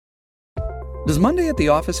Does Monday at the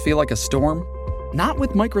office feel like a storm? Not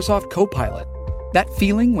with Microsoft Copilot. That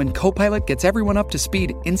feeling when Copilot gets everyone up to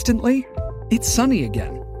speed instantly? It's sunny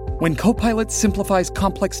again. When Copilot simplifies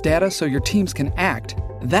complex data so your teams can act,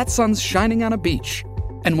 that sun's shining on a beach.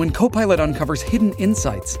 And when Copilot uncovers hidden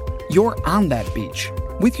insights, you're on that beach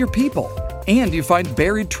with your people, and you find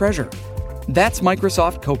buried treasure. That's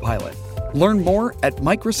Microsoft Copilot. Learn more at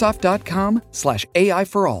Microsoft.com/AI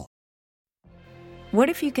for all. What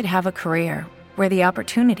if you could have a career where the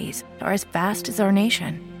opportunities are as vast as our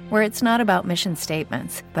nation, where it's not about mission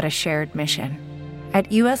statements, but a shared mission? At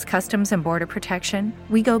U.S. Customs and Border Protection,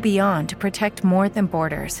 we go beyond to protect more than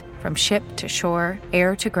borders. From ship to shore,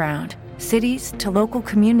 air to ground, cities to local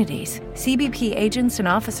communities, CBP agents and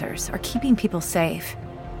officers are keeping people safe.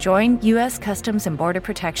 Join U.S. Customs and Border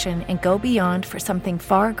Protection and go beyond for something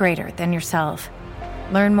far greater than yourself.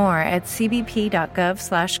 Learn more at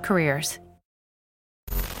cbp.gov/careers.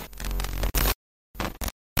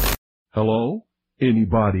 Hello?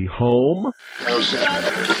 Anybody home?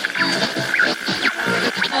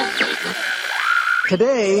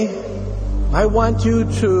 Today, I want you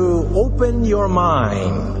to open your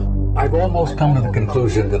mind. I've almost come to the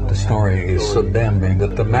conclusion that the story is so damning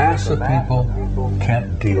that the mass of people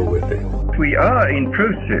can't deal with it. We are in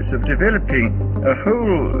process of developing a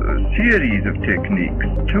whole series of techniques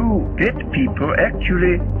to get people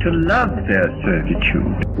actually to love their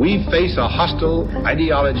servitude. We face a hostile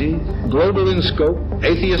ideology, global in scope,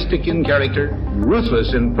 atheistic in character,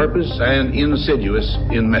 ruthless in purpose, and insidious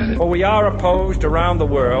in method. For we are opposed around the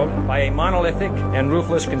world by a monolithic and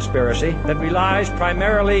ruthless conspiracy that relies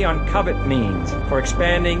primarily on covert means for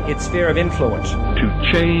expanding its sphere of influence. To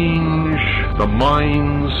change the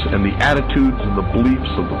minds and the attitudes and the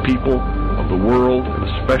beliefs of the people of the world, and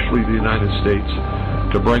especially the United States,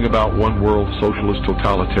 to bring about one world socialist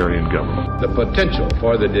totalitarian government. The potential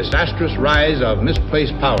for the disastrous rise of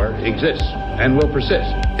misplaced power exists and will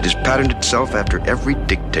persist. It has patterned itself after every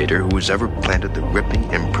dictator who has ever planted the ripping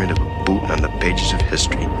imprint of a boot on the pages of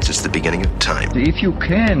history since the beginning of time. If you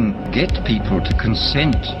can get people to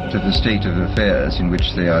consent to the state of affairs in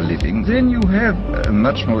which they are living, then you have a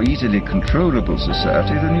much more easily controllable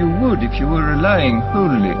society than you would if you were relying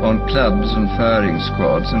wholly on clubs and firing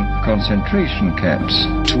squads and concentration camps.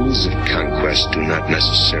 Tools of conquest do not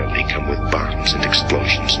necessarily come with bombs and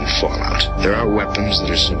explosions and fallout. There are weapons that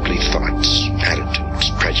are simply thoughts, attitudes,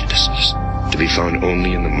 prejudices, to be found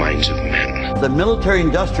only in the minds of men. The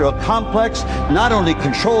military-industrial complex not only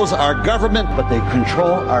controls our government, but they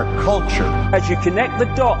control our culture. As you connect the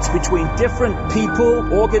dots between different people,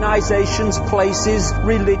 organizations, places,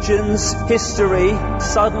 religions, history,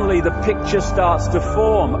 suddenly the picture starts to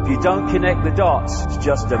form. If you don't connect the dots, it's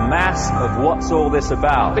just a mass of what's all this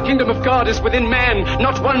about. The kingdom of God is within man,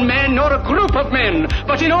 not one man nor a group of men,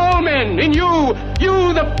 but in all men, in you.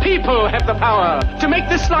 You, the people, have the power to make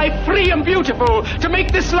this life free and beautiful, to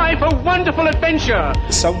make this life a wonderful adventure.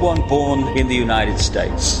 Someone born in the United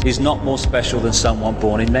States is not more special than someone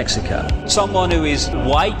born in Mexico. Someone who is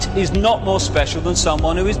white is not more special than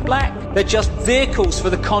someone who is black. They're just vehicles for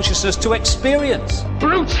the consciousness to experience.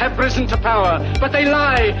 Brutes have risen to power, but they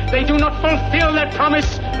lie. They do not fulfill that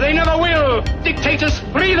promise. They never will. Dictators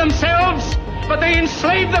free themselves, but they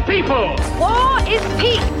enslave the people. War is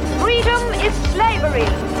peace. Freedom is slavery.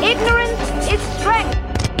 Ignorance is strength.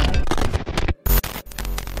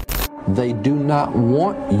 They do not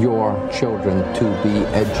want your children to be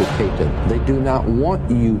educated. They do not want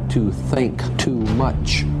you to think too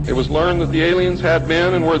much. It was learned that the aliens had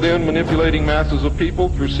been and were then manipulating masses of people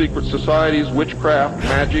through secret societies, witchcraft,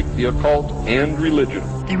 magic, the occult, and religion.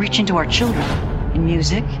 They reach into our children in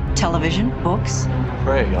music, television, books.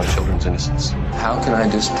 Prey on children's innocence. How can I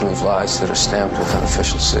disprove lies that are stamped with an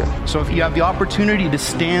official seal? So if you have the opportunity to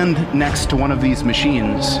stand next to one of these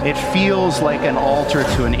machines, it feels like an altar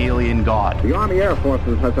to an alien god. The Army Air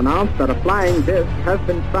Forces has announced that a flying disc has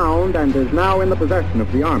been found and is now in the possession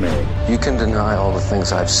of the Army. You can deny all the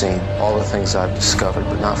things I've seen, all the things I've discovered,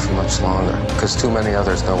 but not for much longer, because too many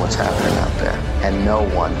others know what's happening out there. And no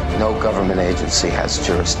government agency has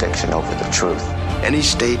jurisdiction over the truth. Any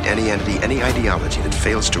state, any entity, any ideology that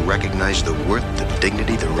fails to recognize the worth, the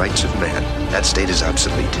dignity, the rights of man, that state is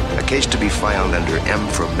obsolete. A case to be filed under M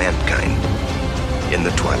for Mankind in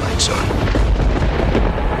the Twilight Zone.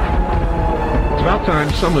 It's about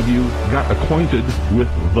time some of you got acquainted with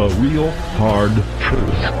the real hard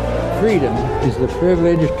truth. Freedom is the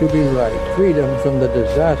privilege to be right. Freedom from the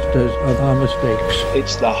disasters of our mistakes.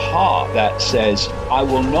 It's the heart that says, I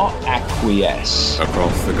will not acquiesce.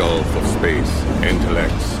 Across the gulf of space,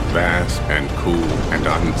 intellects, vast and cool and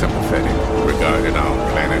unsympathetic, regarded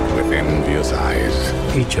our planet with envious eyes.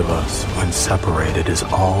 Each of us, when separated, is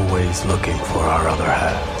always looking for our other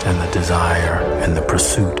half, and the desire and the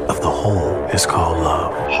pursuit of the whole is called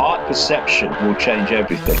love. Heart perception will change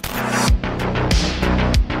everything.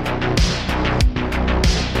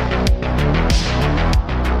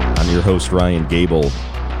 I'm your host, Ryan Gable,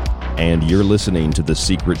 and you're listening to The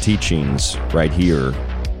Secret Teachings right here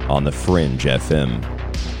on The Fringe FM.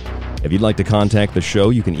 If you'd like to contact the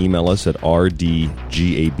show, you can email us at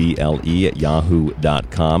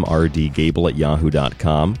rdgable@yahoo.com,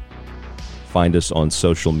 rdgable@yahoo.com. Find us on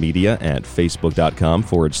social media at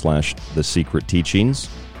facebook.com/The Secret Teachings,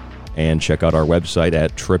 and check out our website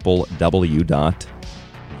at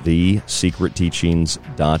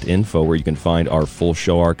www.thesecretteachings.info, where you can find our full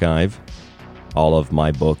show archive, all of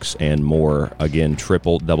my books, and more. Again,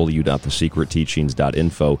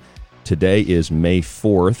 www.thesecretteachings.info. Today is May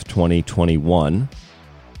 4th, 2021.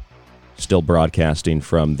 Still broadcasting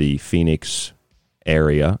from the Phoenix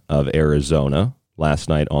area of Arizona. Last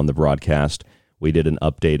night on the broadcast, we did an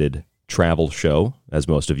updated travel show. As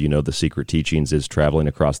most of you know, The Secret Teachings is traveling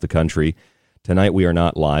across the country. Tonight we are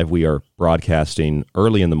not live. We are broadcasting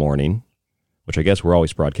early in the morning, which I guess we're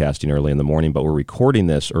always broadcasting early in the morning, but we're recording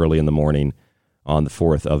this early in the morning on the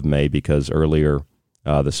 4th of May because earlier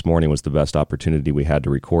this morning was the best opportunity we had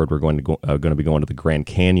to record. We're going to be going to the Grand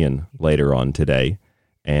Canyon later on today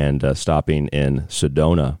and stopping in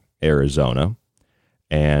Sedona, Arizona,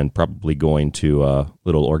 and probably going to a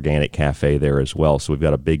little organic cafe there as well. So we've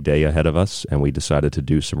got a big day ahead of us, and we decided to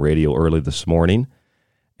do some radio early this morning.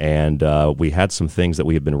 And we had some things that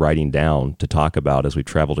we have been writing down to talk about as we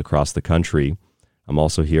traveled across the country. I'm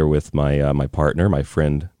also here with my partner, my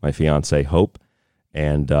friend, my fiance, Hope,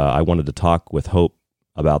 and I wanted to talk with Hope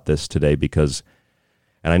about this today because,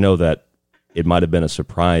 and I know that it might have been a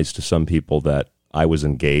surprise to some people that I was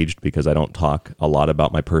engaged because I don't talk a lot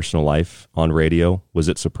about my personal life on radio. Was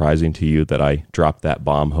it surprising to you that I dropped that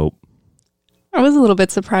bomb, Hope? I was a little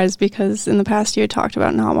bit surprised because in the past you had talked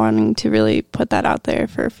about not wanting to really put that out there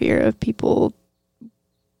for fear of people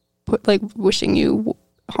wishing you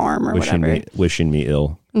harm or whatever. Wishing me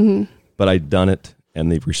ill. Mm-hmm. But I'd done it, and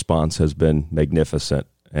the response has been magnificent.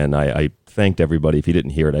 And I thanked everybody. If you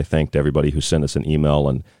didn't hear it, I thanked everybody who sent us an email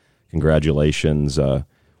and congratulations.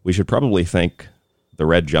 We should probably thank the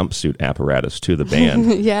red jumpsuit apparatus to the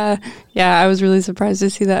band. Yeah. I was really surprised to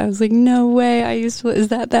see that. I was like, no way. Is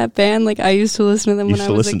that band? Like, I used to listen to them when I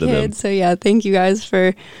was a kid. So yeah, thank you guys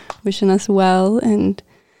for wishing us well. And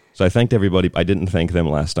so I thanked everybody. I didn't thank them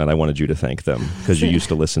last night. I wanted you to thank them because you used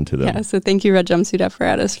to listen to them. Yeah, so thank you, Red Jumpsuit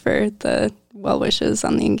Apparatus, for the well wishes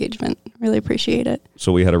on the engagement. Really appreciate it.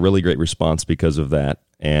 So we had a really great response because of that.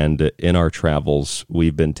 And in our travels,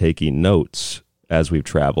 we've been taking notes as we've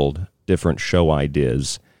traveled, different show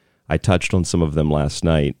ideas. I touched on some of them last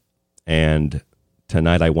night. And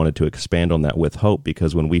tonight I wanted to expand on that with Hope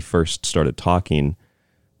because when we first started talking,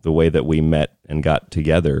 the way that we met and got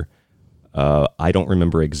together, I don't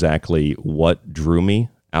remember exactly what drew me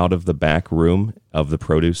out of the back room of the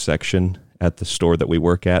produce section at the store that we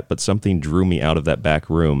work at, but something drew me out of that back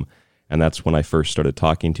room, and that's when I first started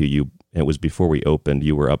talking to you. It was before we opened.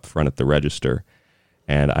 You were up front at the register,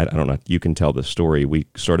 and I don't know, you can tell the story. We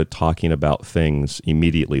started talking about things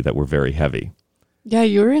immediately that were very heavy. Yeah,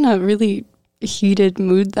 you were in a really heated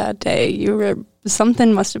mood that day.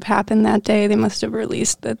 Something must have happened that day. They must have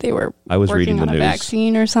released that they were working on a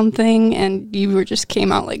vaccine or something, and you just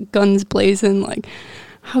came out like guns blazing, like,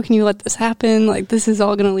 how can you let this happen? Like, this is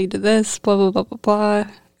all going to lead to this, blah, blah, blah, blah, blah.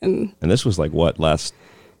 And this was like what,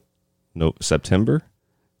 September?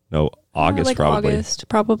 No, August like probably. August,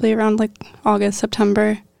 probably around like August,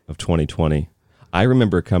 September. Of 2020. I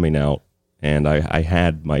remember coming out, and I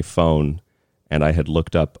had my phone, and I had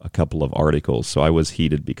looked up a couple of articles, so I was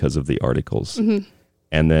heated because of the articles. Mm-hmm.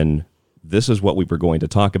 And then this is what we were going to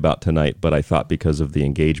talk about tonight, but I thought because of the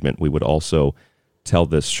engagement, we would also tell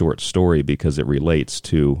this short story because it relates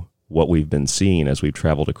to what we've been seeing as we've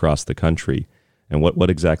traveled across the country. And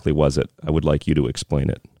what exactly was it? I would like you to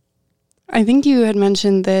explain it. I think you had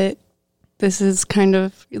mentioned that this is kind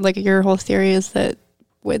of like your whole theory is that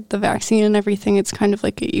with the vaccine and everything, it's kind of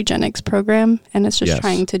like a eugenics program, and it's just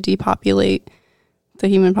trying to depopulate the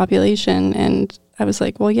human population. And I was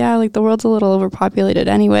like, well, yeah, like the world's a little overpopulated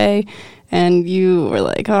anyway. And you were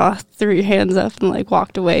like, oh, threw your hands up and like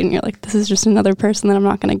walked away. And you're like, this is just another person that I'm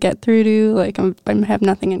not going to get through to. Like I have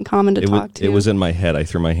nothing in common to talk to. It was in my head. I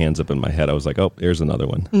threw my hands up in my head. I was like, oh, here's another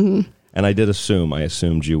one. Mm-hmm. And I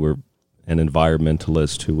assumed you were an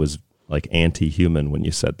environmentalist who was like anti-human when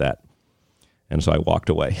you said that. And so I walked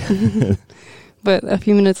away. But a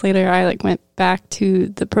few minutes later, I like went back to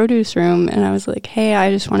the produce room and I was like, hey, I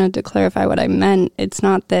just wanted to clarify what I meant. It's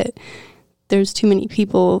not that there's too many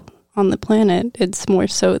people on the planet. It's more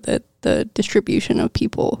so that the distribution of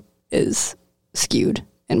people is skewed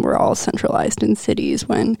and we're all centralized in cities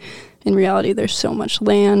when in reality there's so much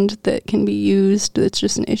land that can be used. It's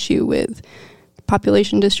just an issue with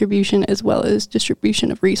population distribution as well as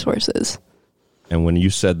distribution of resources. And when you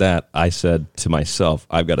said that, I said to myself,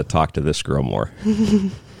 I've got to talk to this girl more.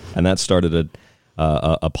 And that started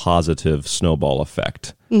a positive snowball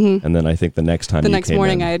effect. Mm-hmm. And then I think the next time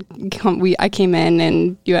morning I came in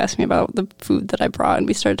and you asked me about the food that I brought and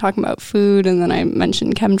we started talking about food and then I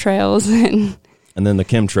mentioned chemtrails and then the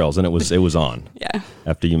chemtrails and it was on. Yeah.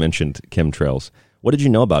 After you mentioned chemtrails. What did you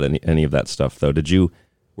know about any of that stuff though?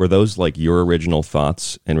 Were those like your original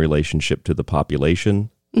thoughts in relationship to the population?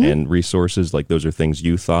 Mm-hmm. And resources, like those are things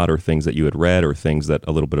you thought or things that you had read or things that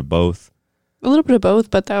a little bit of both? A little bit of both,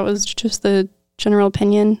 but that was just the general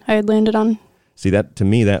opinion I had landed on. See, that to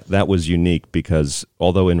me, that was unique because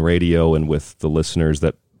although in radio and with the listeners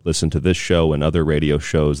that listen to this show and other radio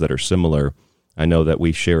shows that are similar, I know that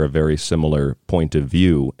we share a very similar point of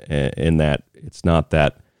view in that it's not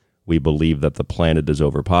that we believe that the planet is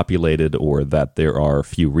overpopulated or that there are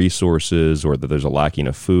few resources or that there's a lacking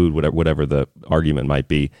of food, whatever the argument might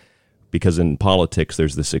be. Because in politics,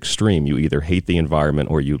 there's this extreme. You either hate the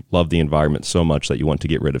environment or you love the environment so much that you want to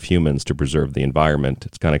get rid of humans to preserve the environment.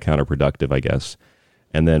 It's kind of counterproductive, I guess.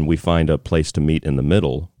 And then we find a place to meet in the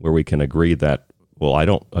middle where we can agree that, well, I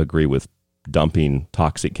don't agree with dumping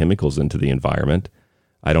toxic chemicals into the environment.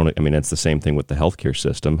 It's the same thing with the healthcare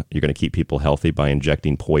system. You're going to keep people healthy by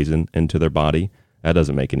injecting poison into their body. That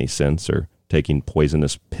doesn't make any sense. Or taking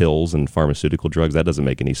poisonous pills and pharmaceutical drugs. That doesn't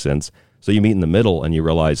make any sense. So you meet in the middle and you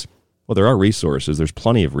realize, well, there are resources. There's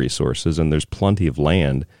plenty of resources and there's plenty of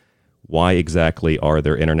land. Why exactly are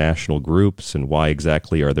there international groups and why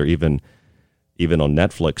exactly are there even on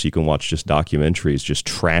Netflix, you can watch just documentaries just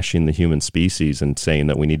trashing the human species and saying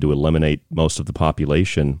that we need to eliminate most of the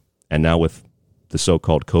population. And now with the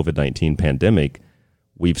so-called COVID-19 pandemic,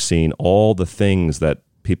 we've seen all the things that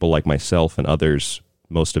people like myself and others,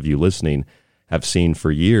 most of you listening, have seen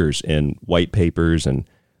for years in white papers, and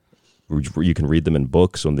you can read them in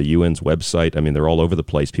books on the UN's website. I mean, they're all over the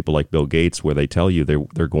place. People like Bill Gates, where they tell you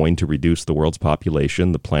they're going to reduce the world's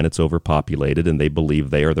population. The planet's overpopulated, and they believe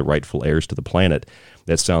they are the rightful heirs to the planet.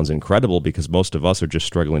 That sounds incredible because most of us are just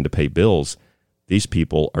struggling to pay bills. These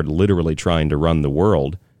people are literally trying to run the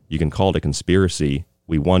world. You can call it a conspiracy.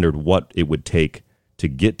 We wondered what it would take to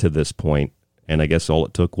get to this point, and I guess all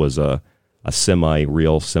it took was a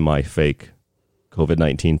semi-real, semi-fake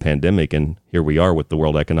COVID-19 pandemic, and here we are with the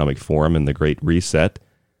World Economic Forum and the Great Reset,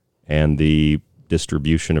 and the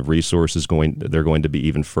distribution of resources they're going to be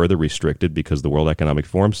even further restricted because the World Economic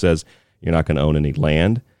Forum says you're not going to own any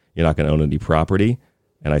land, you're not going to own any property,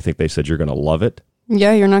 and I think they said you're going to love it.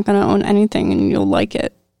 Yeah, you're not going to own anything and you'll like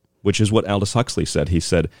it. Which is what Aldous Huxley said. He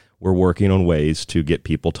said, we're working on ways to get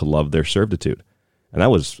people to love their servitude. And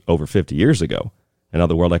that was over 50 years ago. And now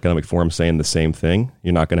the World Economic Forum saying the same thing.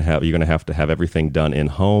 You're going to have to have everything done in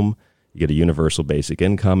home. You get a universal basic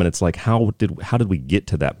income. And it's like, how did we get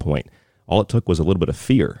to that point? All it took was a little bit of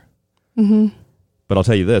fear. Mm-hmm. But I'll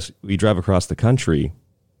tell you this, you drive across the country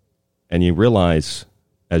and you realize,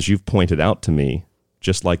 as you've pointed out to me,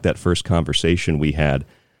 just like that first conversation we had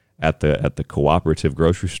at the cooperative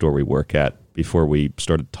grocery store we work at before we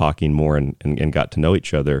started talking more and got to know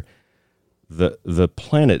each other, the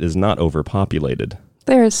planet is not overpopulated.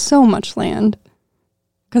 There is so much land.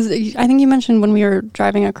 Because I think you mentioned when we were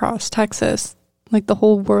driving across Texas, like the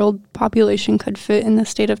whole world population could fit in the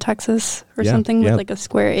state of Texas or something with like a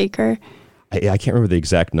square acre. I can't remember the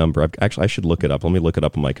exact number. I should look it up. Let me look it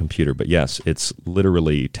up on my computer. But yes, it's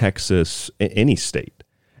literally Texas, any state.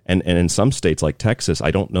 And in some states like Texas,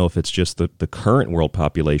 I don't know if it's just the current world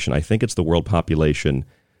population. I think it's the world population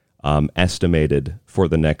estimated for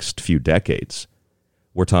the next few decades.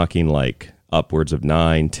 We're talking like upwards of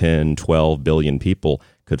 9, 10, 12 billion people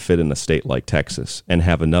could fit in a state like Texas and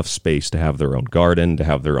have enough space to have their own garden, to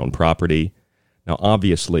have their own property. Now,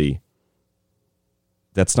 obviously,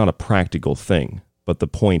 that's not a practical thing, but the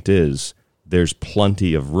point is there's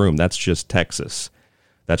plenty of room. That's just Texas.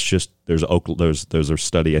 That's just, there's a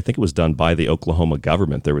study, I think it was done by the Oklahoma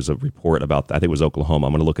government. There was a report about that. I think it was Oklahoma.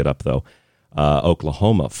 I'm going to look it up, though.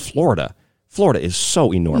 Oklahoma, Florida. Florida is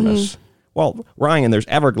so enormous. Mm-hmm. Well, Ryan, there's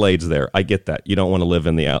Everglades there. I get that. You don't want to live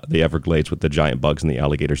in the Everglades with the giant bugs and the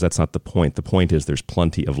alligators. That's not the point. The point is there's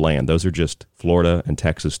plenty of land. Those are just Florida and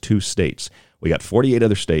Texas, 2 states. We got 48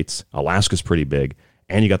 other states. Alaska's pretty big.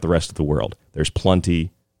 And you got the rest of the world. There's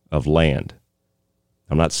plenty of land.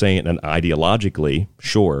 I'm not saying it ideologically,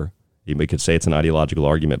 sure. You could say it's an ideological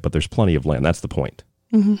argument, but there's plenty of land. That's the point.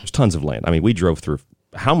 Mm-hmm. There's tons of land. I mean, we drove through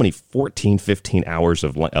how many 14, 15 hours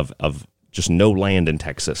of just no land in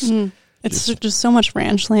Texas. Mm. It's just so much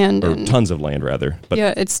ranch land. Or tons of land, rather. But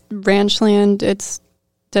yeah, it's ranch land. It's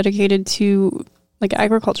dedicated to like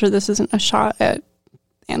agriculture. This isn't a shot at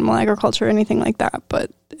animal agriculture or anything like that,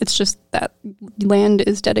 but it's just that land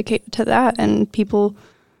is dedicated to that, and people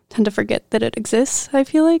tend to forget that it exists, I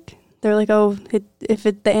feel like. They're like, oh, if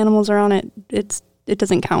the animals are on it, it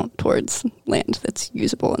doesn't count towards land that's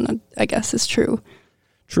usable, and that, I guess, is true.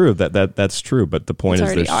 True, that's true, but the point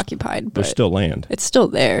is there's occupied. There's still land. It's still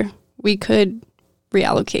there. We could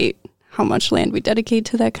reallocate how much land we dedicate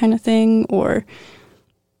to that kind of thing, or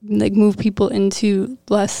like move people into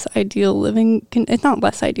less ideal living. It's not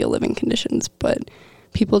less ideal living conditions, but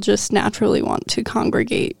people just naturally want to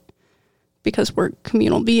congregate because we're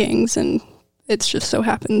communal beings, and it just so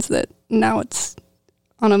happens that now it's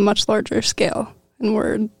on a much larger scale, and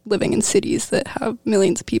we're living in cities that have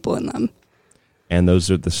millions of people in them. And those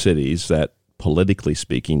are the cities that, politically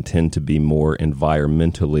speaking, tend to be more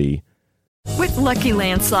environmentally. With Lucky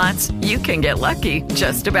Land Slots, you can get lucky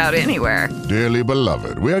just about anywhere. Dearly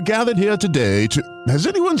beloved, we are gathered here today to... Has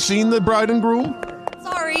anyone seen the bride and groom?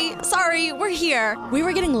 Sorry, we're here. We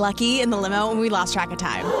were getting lucky in the limo and we lost track of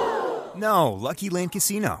time. No, Lucky Land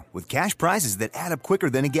Casino, with cash prizes that add up quicker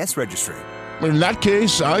than a guest registry. In that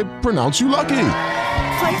case, I pronounce you lucky.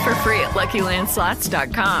 Play for free at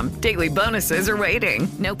LuckyLandSlots.com. Daily bonuses are waiting.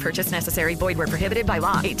 No purchase necessary. Void where prohibited by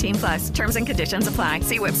law. 18+. Terms and conditions apply.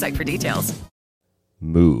 See website for details.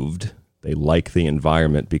 Moved. They like the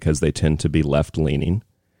environment because they tend to be left-leaning.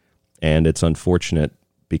 And it's unfortunate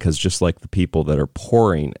because just like the people that are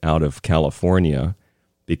pouring out of California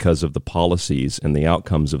because of the policies and the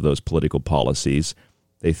outcomes of those political policies,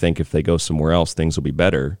 they think if they go somewhere else, things will be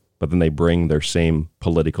better. But then they bring their same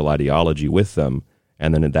political ideology with them,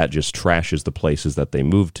 and then that just trashes the places that they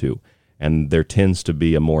move to. And there tends to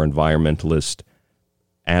be a more environmentalist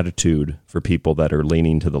attitude for people that are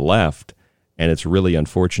leaning to the left, and it's really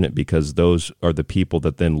unfortunate because those are the people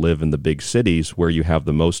that then live in the big cities where you have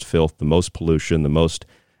the most filth, the most pollution, the most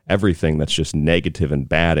everything that's just negative and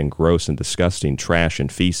bad and gross and disgusting, trash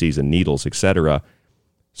and feces and needles, etc.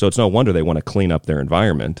 So it's no wonder they want to clean up their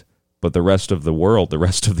environment. But the rest of the world, the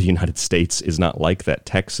rest of the United States is not like that.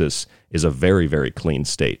 Texas is a very, very clean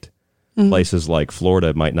state. Mm-hmm. Places like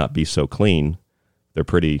Florida might not be so clean.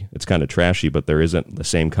 It's kind of trashy, but there isn't the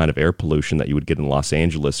same kind of air pollution that you would get in Los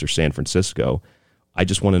Angeles or San Francisco. I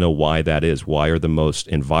just want to know why that is. Why are the most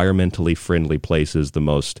environmentally friendly places the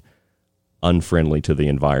most unfriendly to the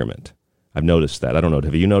environment? I've noticed that. I don't know.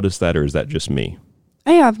 Have you noticed that, or is that just me?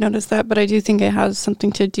 I have noticed that, but I do think it has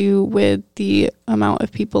something to do with the amount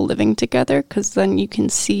of people living together, because then you can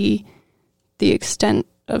see the extent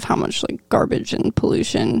of how much like garbage and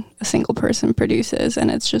pollution a single person produces, and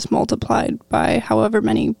it's just multiplied by however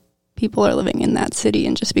many people are living in that city,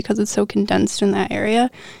 and just because it's so condensed in that area,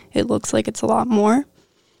 it looks like it's a lot more.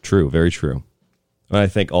 True, very true. And I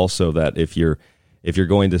think also that if you're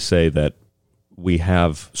going to say that we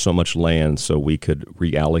have so much land so we could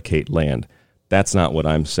reallocate land, that's not what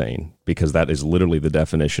I'm saying, because that is literally the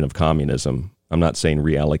definition of communism. I'm not saying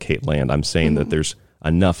reallocate land. I'm saying that there's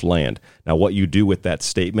enough land. Now, what you do with that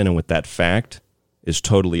statement and with that fact is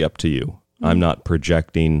totally up to you. I'm not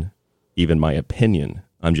projecting even my opinion.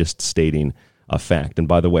 I'm just stating a fact. And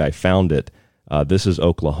by the way, I found it. This is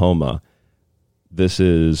Oklahoma. This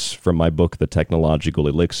is from my book, The Technological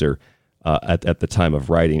Elixir. At the time of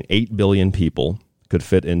writing, 8 billion people could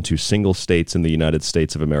fit into single states in the United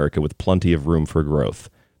States of America with plenty of room for growth.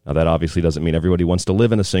 Now, that obviously doesn't mean everybody wants to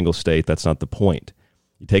live in a single state. That's not the point.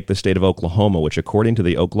 You take the state of Oklahoma, which according to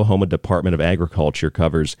the Oklahoma Department of Agriculture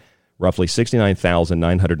covers roughly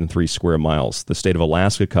 69,903 square miles. The state of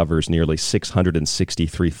Alaska covers nearly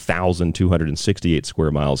 663,268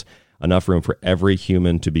 square miles, enough room for every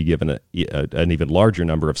human to be given an even larger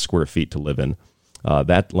number of square feet to live in.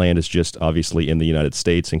 That land is just obviously in the United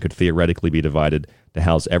States and could theoretically be divided to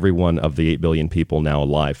house every one of the 8 billion people now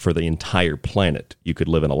alive for the entire planet. You could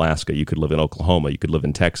live in Alaska, you could live in Oklahoma, you could live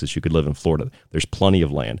in Texas, you could live in Florida. There's plenty of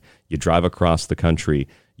land. You drive across the country,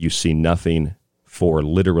 you see nothing for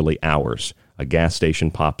literally hours. A gas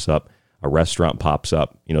station pops up, a restaurant pops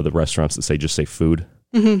up. You know, the restaurants that just say food.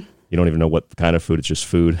 Mm-hmm. You don't even know what kind of food. It's just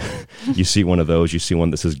food. You see one of those. You see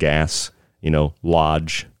one that says gas,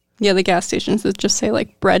 lodge. Yeah, the gas stations that just say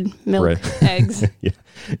like bread, milk, eggs.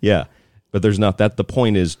 Yeah. But there's not that. The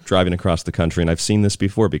point is driving across the country, and I've seen this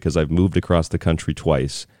before because I've moved across the country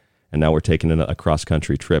twice, and now we're taking a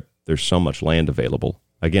cross-country trip. There's so much land available.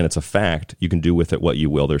 Again, it's a fact. You can do with it what you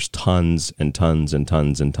will. There's tons and tons and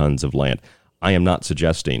tons and tons of land. I am not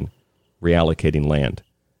suggesting reallocating land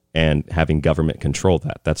and having government control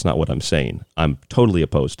that. That's not what I'm saying. I'm totally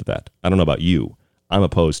opposed to that. I don't know about you. I'm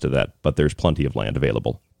opposed to that, but there's plenty of land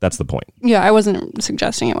available. That's the point. Yeah, I wasn't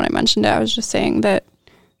suggesting it when I mentioned it. I was just saying that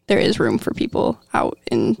there is room for people out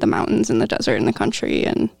in the mountains, in the desert, in the country,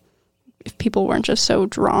 and if people weren't just so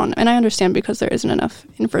drawn, and I understand because there isn't enough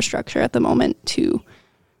infrastructure at the moment to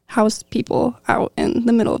house people out in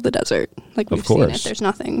the middle of the desert. Like we've seen it, there's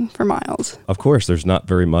nothing for miles. Of course, there's not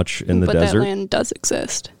very much in the desert. But that land does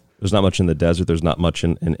exist. There's not much in the desert. There's not much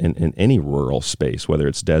in any rural space, whether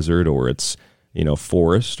it's desert or it's,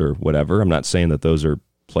 forest or whatever. I'm not saying that those are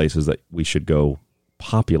places that we should go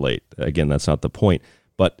populate. Again, that's not the point.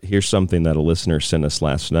 But here's something that a listener sent us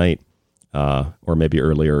last night, or maybe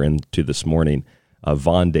earlier into this morning.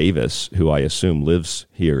 Vaughn Davis, who I assume lives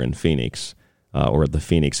here in Phoenix, or the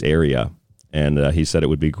Phoenix area. And he said it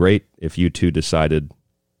would be great if you two decided,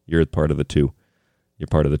 you're part of the two. You're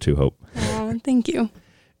part of the two, Hope. Oh, thank you.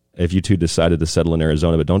 If you two decided to settle in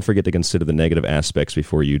Arizona, but don't forget to consider the negative aspects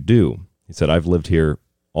before you do. He said, I've lived here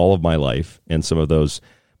all of my life, and some of those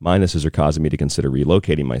minuses are causing me to consider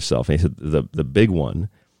relocating myself. And he said the big one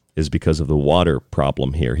is because of the water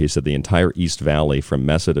problem here. He said the entire East Valley from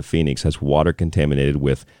Mesa to Phoenix has water contaminated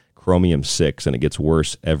with chromium-6, and it gets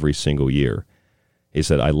worse every single year. He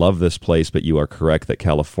said, I love this place, but you are correct that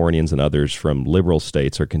Californians and others from liberal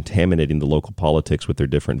states are contaminating the local politics with their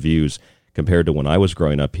different views. Compared to when I was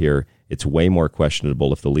growing up here, it's way more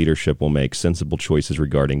questionable if the leadership will make sensible choices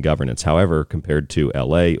regarding governance. However, compared to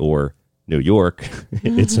L.A. or New York,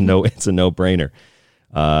 it's a no-brainer.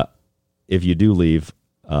 If you do leave,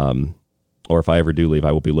 or if I ever do leave,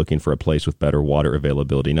 I will be looking for a place with better water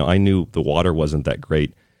availability. Now, I knew the water wasn't that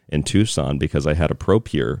great in Tucson because I had a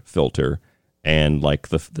ProPure filter, and like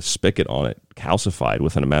the spigot on it calcified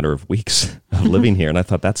within a matter of weeks of living here. And I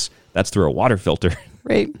thought that's through a water filter.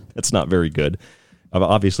 Right. That's not very good.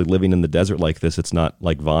 Obviously, living in the desert like this, it's not,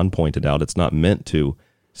 like Vaughn pointed out, it's not meant to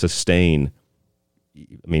sustain. I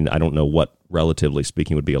mean, I don't know what, relatively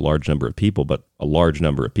speaking, would be a large number of people, but a large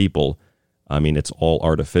number of people, I mean, it's all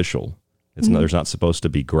artificial. It's not, there's not supposed to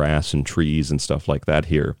be grass and trees and stuff like that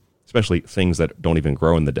here, especially things that don't even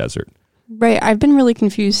grow in the desert. Right. I've been really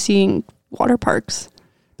confused seeing water parks.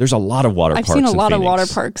 There's a lot of water parks in Phoenix. I've seen a lot of water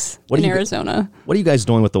parks in Arizona. What are you guys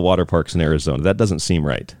doing with the water parks in Arizona? That doesn't seem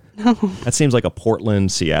right. No. That seems like a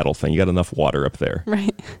Portland, Seattle thing. You got enough water up there. Right.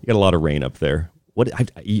 You got a lot of rain up there.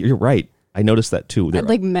 You're right. I noticed that too.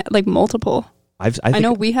 Like multiple. I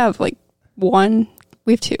know we have like one.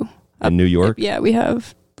 We have two. In New York? Yeah, we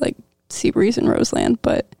have like Seabreeze and Roseland,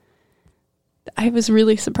 but I was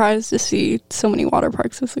really surprised to see so many water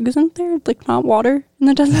parks. I was like, isn't there like not water in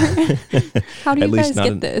the desert? How do you guys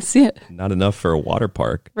get this? Yeah. Not enough for a water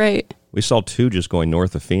park. Right. We saw two just going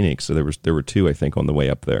north of Phoenix. So there were two, I think, on the way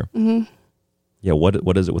up there. Mm-hmm. Yeah,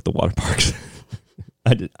 what is it with the water parks?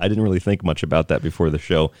 I didn't really think much about that before the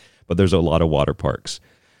show, but there's a lot of water parks.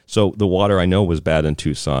 So the water I know was bad in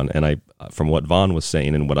Tucson, and from what Vaughn was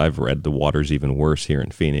saying and what I've read, the water's even worse here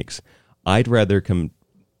in Phoenix. I'd rather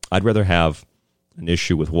have an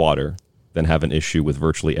issue with water than have an issue with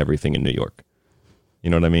virtually everything in New York. You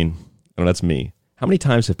know what I mean? Oh, that's me. How many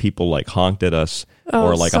times have people like honked at us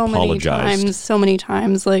or like apologized? So many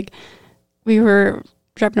times. Like we were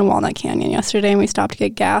driving to Walnut Canyon yesterday and we stopped to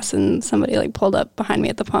get gas and somebody like pulled up behind me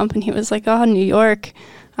at the pump and he was like, "Oh, New York,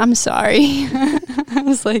 I'm sorry." I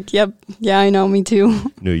was like, "Yep, yeah, I know, me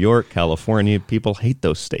too." New York, California, people hate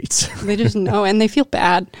those states. They just know, and they feel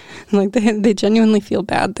bad. Like they genuinely feel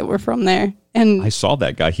bad that we're from there. And I saw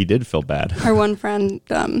that guy. He did feel bad. Our one friend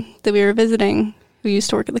that we were visiting, who used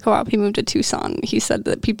to work at the co-op, he moved to Tucson. He said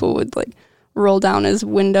that people would like roll down their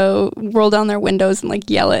windows and like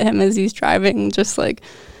yell at him as he's driving, just like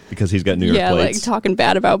because he's got New York plates. Yeah, like talking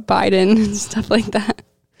bad about Biden and stuff like that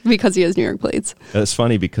because he has New York plates. It's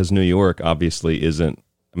funny because New York obviously isn't.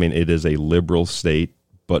 I mean, it is a liberal state,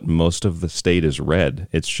 but most of the state is red.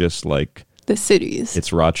 It's just like the cities.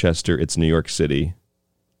 It's Rochester. It's New York City.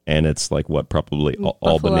 And it's like what, probably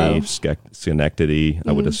Albany, Schenectady,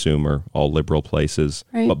 I would assume, are all liberal places.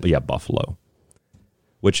 Right. But yeah, Buffalo.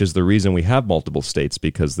 which is the reason we have multiple states,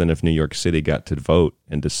 because then if New York City got to vote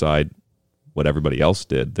and decide what everybody else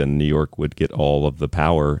did, then New York would get all of the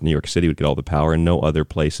power. New York City would get all the power, and no other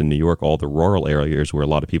place in New York, all the rural areas where a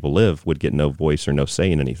lot of people live, would get no voice or no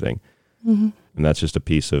say in anything. Mm-hmm. And that's just a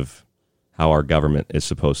piece of how our government is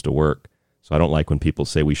supposed to work. So I don't like when people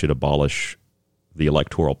say we should abolish the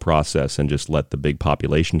electoral process and just let the big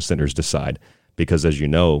population centers decide, because as you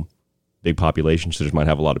know, big population centers might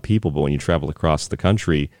have a lot of people, but when you travel across the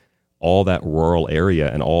country, all that rural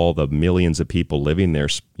area and all the millions of people living there,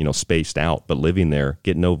 spaced out, but living there,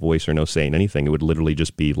 get no voice or no say in anything. It would literally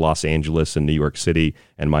just be Los Angeles and New York City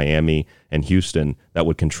and Miami and Houston that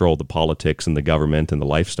would control the politics and the government and the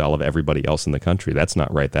lifestyle of everybody else in the country. That's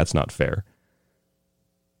not right. That's not fair.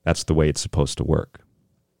 That's the way it's supposed to work.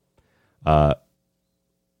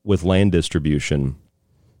 With land distribution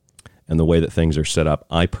and the way that things are set up,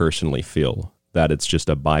 I personally feel that it's just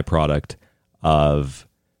a byproduct of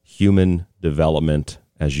human development.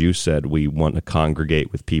 As you said, we want to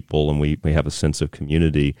congregate with people and we have a sense of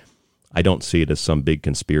community. I don't see it as some big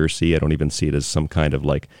conspiracy. I don't even see it as some kind of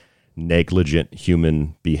like negligent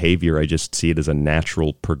human behavior. I just see it as a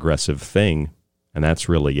natural progressive thing. And that's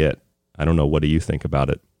really it. I don't know. What do you think about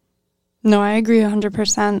it? No, I agree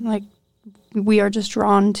 100%. Like, we are just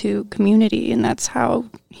drawn to community, and that's how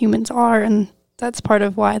humans are. And that's part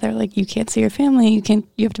of why they're like, you can't see your family.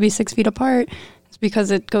 You have to be 6 feet apart. It's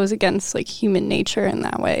because it goes against like human nature in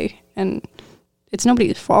that way. And it's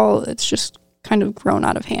nobody's fault. It's just kind of grown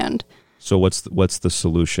out of hand. So what's the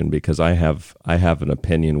solution? Because I have an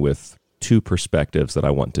opinion with two perspectives that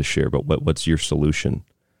I want to share, but what's your solution?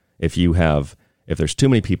 If there's too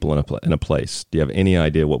many people in a place, do you have any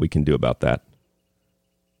idea what we can do about that?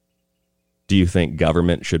 Do you think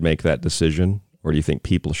government should make that decision, or do you think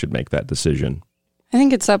people should make that decision? I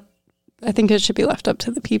think it should be left up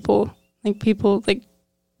to the people. Like, people like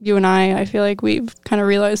you and I feel like we've kind of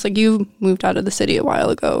realized, like, you moved out of the city a while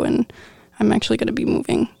ago, and I'm actually going to be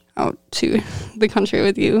moving out to the country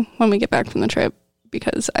with you when we get back from the trip,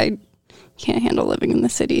 because I can't handle living in the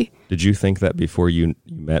city. Did you think that before you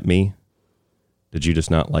met me? Did you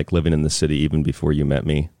just not like living in the city even before you met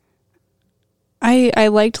me? I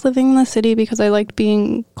liked living in the city because I liked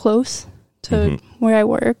being close to where I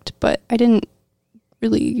worked, but I didn't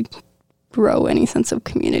really grow any sense of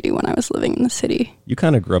community when I was living in the city. You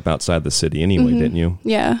kind of grew up outside the city anyway, didn't you?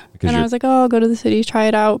 Yeah. And I was like, I'll go to the city, try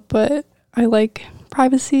it out, but I like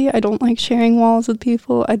privacy. I don't like sharing walls with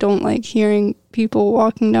people. I don't like hearing people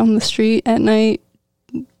walking down the street at night,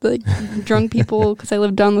 like drunk people, because I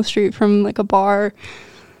live down the street from like a bar.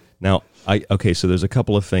 Now, so there's a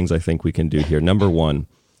couple of things I think we can do here. Number one,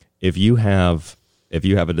 if you have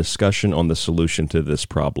a discussion on the solution to this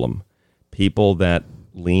problem, people that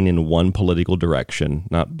lean in one political direction,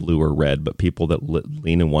 not blue or red, but people that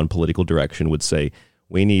lean in one political direction would say,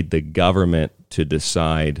 we need the government to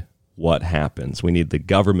decide what happens. We need the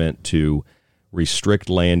government to restrict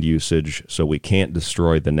land usage so we can't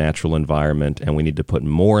destroy the natural environment, and we need to put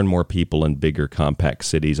more and more people in bigger compact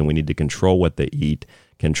cities, and we need to control what they eat,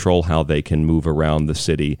 control how they can move around the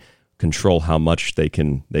city, control how much they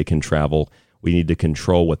can travel. We need to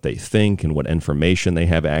control what they think and what information they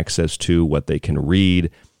have access to, what they can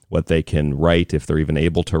read, what they can write, if they're even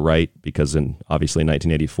able to write, because obviously in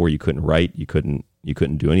 1984 you couldn't write, you couldn't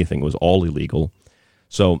do anything. It was all illegal.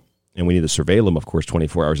 So, and we need to surveil them, of course,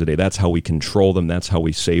 24 hours a day. That's how we control them. That's how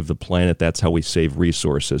we save the planet. That's how we save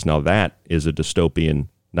resources. Now, that is a dystopian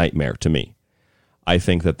nightmare to me. I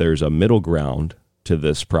think that there's a middle ground to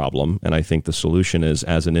this problem, and I think the solution is,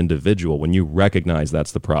 as an individual, when you recognize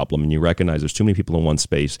that's the problem and you recognize there's too many people in one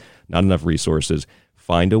space, not enough resources,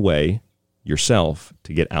 find a way yourself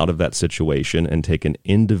to get out of that situation and make an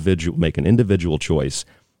individual choice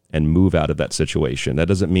and move out of that situation. That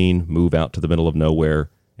doesn't mean move out to the middle of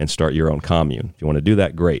nowhere and start your own commune. If you want to do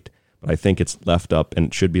that, great. But I think it's left up, and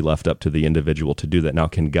it should be left up to the individual to do that. Now,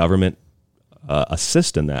 can government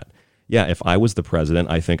assist in that? Yeah, if I was the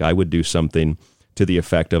president, I think I would do something to the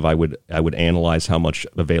effect of I would analyze how much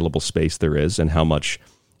available space there is and how much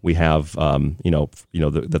we have,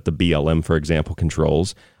 that the BLM, for example,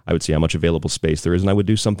 controls. I would see how much available space there is, and I would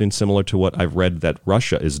do something similar to what I've read that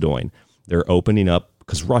Russia is doing. They're opening up,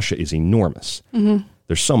 because Russia is enormous. Mm-hmm.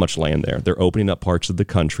 There's so much land there. They're opening up parts of the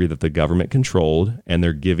country that the government controlled, and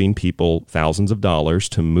they're giving people thousands of dollars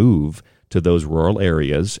to move to those rural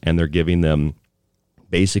areas, and they're giving them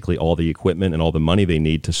basically all the equipment and all the money they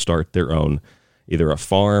need to start their own, either a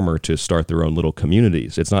farm or to start their own little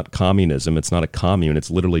communities. It's not communism. It's not a commune.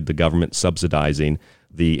 It's literally the government subsidizing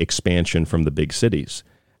the expansion from the big cities.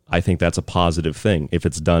 I think that's a positive thing if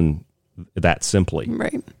it's done that simply.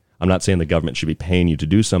 Right. I'm not saying the government should be paying you to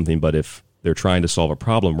do something, but if they're trying to solve a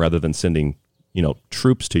problem, rather than sending,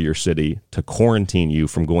 troops to your city to quarantine you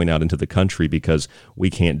from going out into the country because we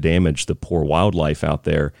can't damage the poor wildlife out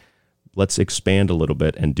there, let's expand a little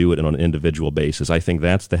bit and do it on an individual basis. I think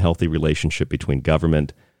that's the healthy relationship between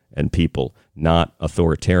government and people, not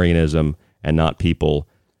authoritarianism and not people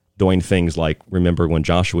doing things like, remember when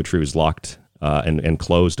Joshua Tree was locked and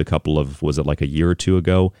closed was it like a year or two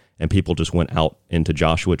ago, and people just went out into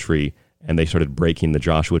Joshua Tree and they started breaking the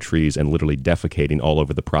Joshua trees and literally defecating all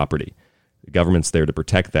over the property. The government's there to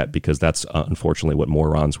protect that because that's unfortunately what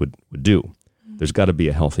morons would do. There's got to be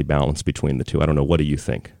a healthy balance between the two. I don't know. What do you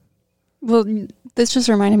think? Well, this just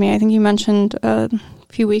reminded me, I think you mentioned a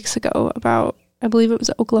few weeks ago about, I believe it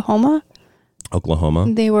was Oklahoma.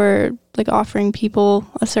 They were like offering people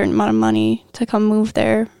a certain amount of money to come move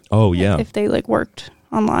there. Oh, yeah. If they like worked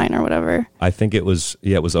online or whatever. I think it was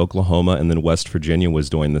Oklahoma, and then West Virginia was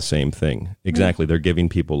doing the same thing. Exactly. They're giving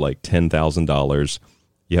people like $10,000.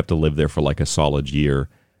 You have to live there for like a solid year.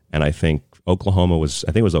 And I think it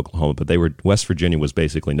was Oklahoma, but West Virginia was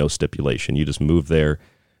basically no stipulation. You just move there.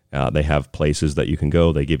 They have places that you can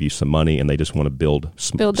go. They give you some money, and they just want to build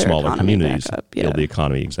smaller communities, build the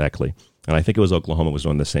economy. Exactly. And I think it was Oklahoma was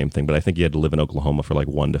doing the same thing, but I think you had to live in Oklahoma for like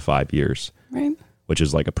 1 to 5 years, right? Which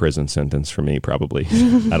is like a prison sentence for me, probably.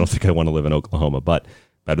 I don't think I want to live in Oklahoma, but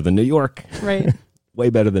better than New York, right?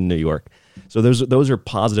 Way better than New York. So those are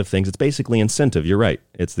positive things. It's basically incentive. You're right.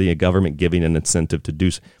 It's the government giving an incentive to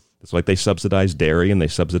do. It's like they subsidize dairy and they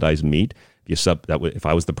subsidize meat. If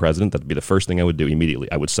I was the president, that'd be the first thing I would do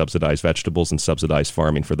immediately. I would subsidize vegetables and subsidize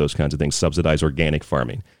farming for those kinds of things. Subsidize organic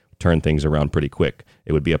farming. Turn things around pretty quick.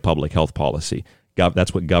 It would be a public health policy.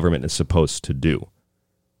 That's what government is supposed to do.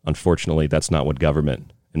 Unfortunately, that's not what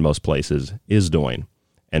government in most places is doing.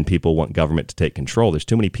 And people want government to take control. There's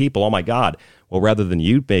too many people. Oh, my God. Well, rather than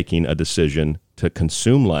you making a decision to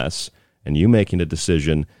consume less and you making a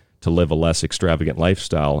decision to live a less extravagant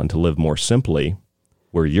lifestyle and to live more simply,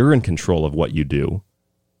 where you're in control of what you do.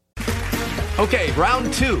 Okay,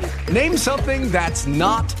 round 2. Name something that's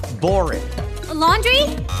not boring. A laundry?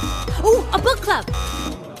 Ooh, a book club.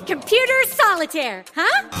 Computer solitaire,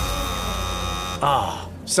 huh? Ah, oh,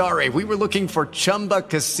 sorry. We were looking for Chumba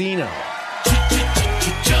Casino.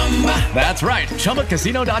 That's right.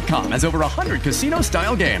 ChumbaCasino.com has over 100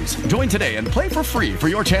 casino-style games. Join today and play for free for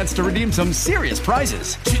your chance to redeem some serious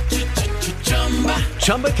prizes.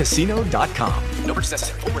 ChumbaCasino.com. No purchase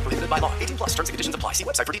necessary. Void where prohibited by law. 18+ terms and conditions apply. See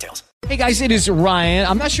website for details. Hey guys, it is Ryan.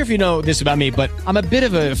 I'm not sure if you know this about me, but I'm a bit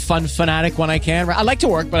of a fun fanatic when I can. I like to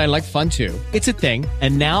work, but I like fun too. It's a thing.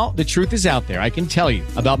 And now the truth is out there. I can tell you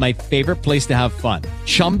about my favorite place to have fun.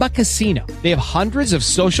 Chumba Casino. They have hundreds of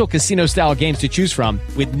social casino style games to choose from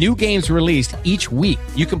with new games released each week.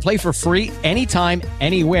 You can play for free anytime,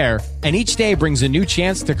 anywhere. And each day brings a new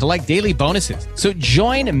chance to collect daily bonuses. So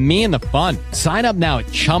join me in the fun. Sign up now at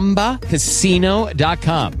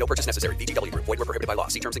ChumbaCasino.com. No purchase necessary. VGW Group. Void where prohibited by law.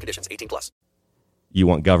 See terms and conditions. 18+. You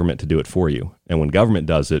want government to do it for you. And when government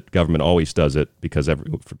does it, government always does it because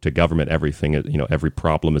to government, everything, every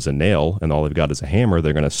problem is a nail and all they've got is a hammer.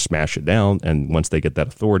 They're going to smash it down. And once they get that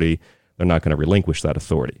authority, they're not going to relinquish that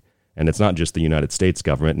authority. And it's not just the United States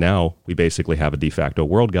government. Now we basically have a de facto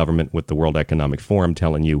world government with the World Economic Forum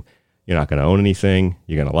telling you you're not going to own anything.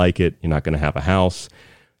 You're going to like it. You're not going to have a house.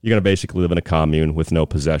 You're going to basically live in a commune with no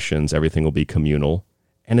possessions. Everything will be communal.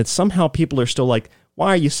 And it's somehow people are still like, why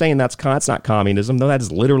are you saying that's not communism? No, that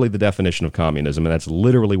is literally the definition of communism. And that's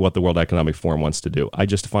literally what the World Economic Forum wants to do. I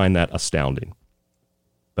just find that astounding.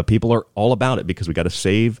 But people are all about it because we got to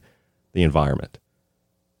save the environment.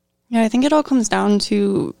 Yeah, I think it all comes down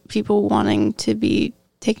to people wanting to be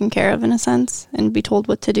taken care of in a sense and be told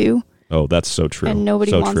what to do. Oh, that's so true. And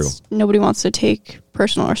nobody wants to take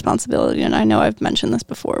personal responsibility. And I know I've mentioned this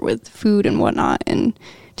before with food and whatnot and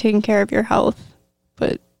taking care of your health.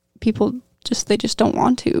 But people they just don't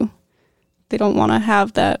want to. They don't want to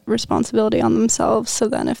have that responsibility on themselves. So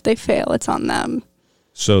then if they fail, it's on them.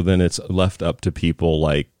 So then it's left up to people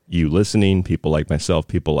like you listening, people like myself,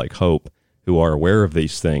 people like Hope, who are aware of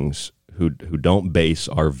these things, who don't base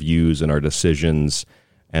our views and our decisions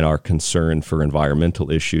and our concern for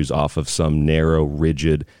environmental issues off of some narrow,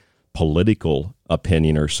 rigid political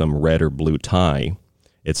opinion or some red or blue tie.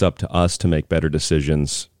 It's up to us to make better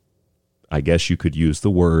decisions. I guess you could use the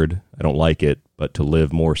word, I don't like it, but to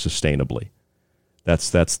live more sustainably. That's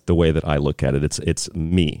the way that I look at it. It's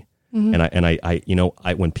me. Mm-hmm. And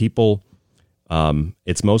I when people,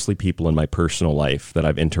 it's mostly people in my personal life that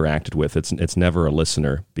I've interacted with. It's never a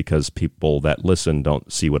listener because people that listen don't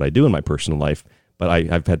see what I do in my personal life. But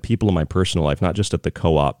I've had people in my personal life, not just at the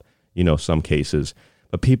co-op, some cases,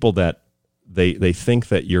 but people that they think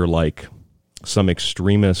that you're like some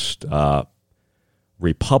extremist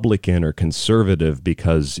Republican or conservative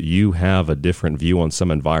because you have a different view on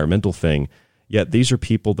some environmental thing. Yet these are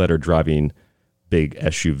people that are driving big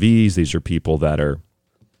SUVs. These are people that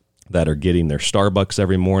are getting their Starbucks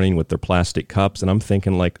every morning with their plastic cups. And I'm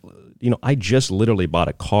thinking like, I just literally bought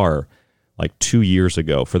a car like 2 years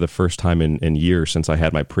ago for the first time in years since I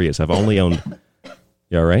had my Prius. I've only owned,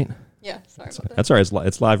 you all right? Yeah, sorry about that. That's all right.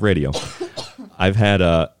 It's live radio. I've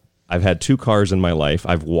had 2 cars in my life.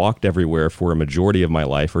 I've walked everywhere for a majority of my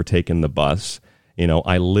life or taken the bus.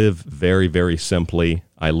 I live very, very simply.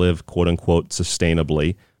 I live, quote unquote,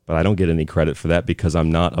 sustainably, but I don't get any credit for that because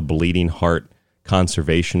I'm not a bleeding heart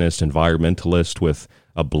conservationist, environmentalist with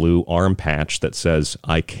a blue arm patch that says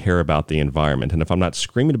I care about the environment. And if I'm not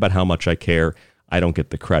screaming about how much I care, I don't get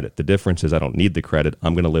the credit. The difference is I don't need the credit.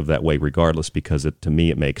 I'm going to live that way regardless because to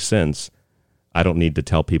me it makes sense. I don't need to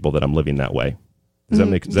tell people that I'm living that way. Does that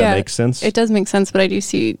make sense? It does make sense, but I do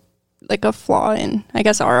see like a flaw in, I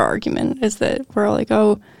guess our argument is that we're like,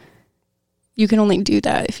 oh, you can only do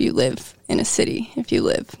that if you live in a city, if you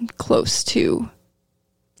live close to.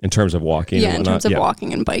 In terms of walking? Yeah, in terms of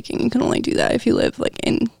walking and biking, you can only do that if you live like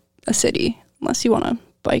in a city, unless you want to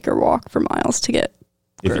bike or walk for miles to get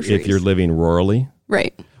groceries. If you're living rurally?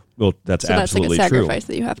 Right. Well, that's absolutely true. That's like a sacrifice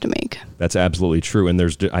that you have to make. That's absolutely true. And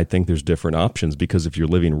I think there's different options because if you're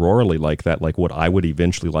living rurally like that, like what I would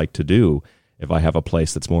eventually like to do, if I have a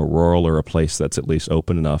place that's more rural or a place that's at least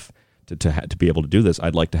open enough to be able to do this,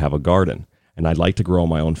 I'd like to have a garden and I'd like to grow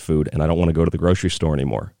my own food and I don't want to go to the grocery store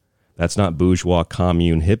anymore. That's not bourgeois,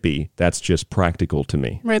 commune, hippie. That's just practical to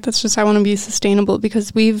me. Right. That's just, I want to be sustainable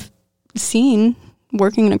because we've seen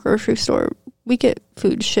working in a grocery store, we get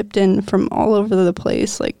food shipped in from all over the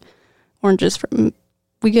place, like oranges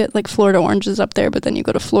we get like Florida oranges up there, but then you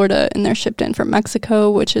go to Florida and they're shipped in from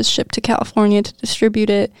Mexico, which is shipped to California to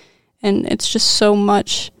distribute it. And it's just so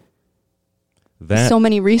much, so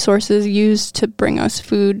many resources used to bring us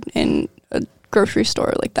food in a grocery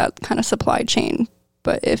store, like that kind of supply chain.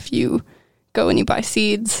 But if you go and you buy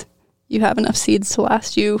seeds, you have enough seeds to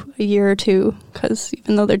last you a year or two, because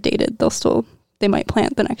even though they're dated, they might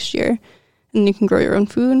plant the next year. And you can grow your own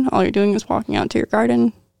food. All you're doing is walking out to your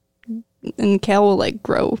garden, and kale will like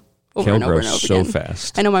grow over and over and over so again.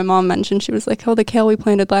 Fast. I know my mom mentioned, she was like, oh, the kale we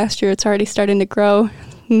planted last year, it's already starting to grow.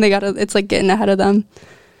 And it's like getting ahead of them.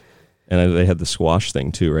 And they had the squash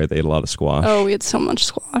thing too, right? They had a lot of squash. Oh, we had so much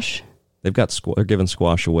squash. They're giving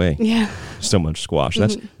squash away. Yeah. So much squash.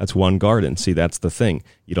 That's one garden. See, that's the thing.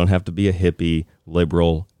 You don't have to be a hippie,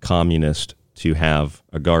 liberal, communist to have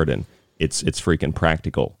a garden. It's freaking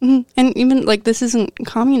practical. Mm-hmm. And even like this isn't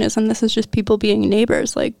communism. This is just people being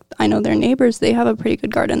neighbors. Like I know their neighbors, they have a pretty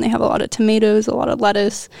good garden. They have a lot of tomatoes, a lot of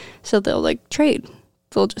lettuce. So they'll like trade.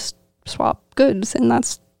 They'll just swap goods. And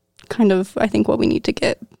that's kind of, I think, what we need to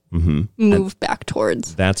get move back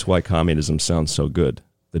towards. That's why communism sounds so good.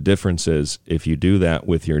 The difference is if you do that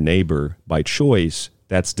with your neighbor by choice,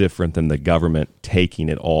 that's different than the government taking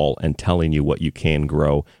it all and telling you what you can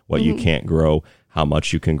grow, what you can't grow, how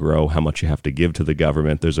much you can grow, how much you have to give to the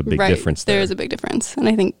government. There's a big difference there. There is a big difference. And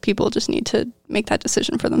I think people just need to make that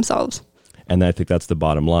decision for themselves. And I think that's the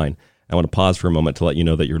bottom line. I want to pause for a moment to let you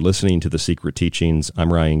know that you're listening to The Secret Teachings.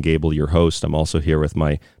 I'm Ryan Gable, your host. I'm also here with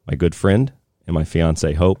my good friend and my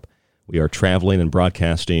fiance, Hope. We are traveling and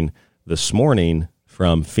broadcasting this morning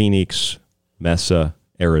from Phoenix, Mesa,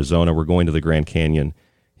 Arizona. We're going to the Grand Canyon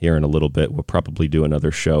here in a little bit. We'll probably do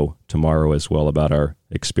another show tomorrow as well about our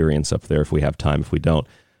experience up there if we have time. If we don't,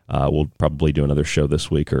 we'll probably do another show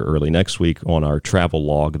this week or early next week on our travel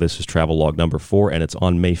log. This is travel log number 4, and it's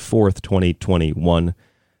on May 4th, 2021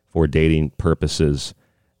 for dating purposes.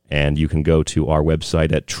 And you can go to our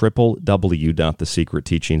website at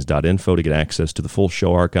www.thesecretteachings.info to get access to the full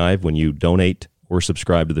show archive when you donate or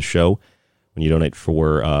subscribe to the show. When you donate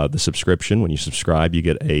for the subscription, when you subscribe, you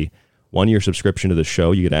get a 1-year subscription to the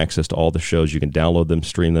show. You get access to all the shows. You can download them,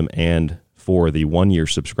 stream them, and for the 1-year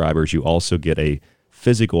subscribers, you also get a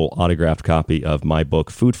physical autographed copy of my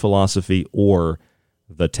book, Food Philosophy, or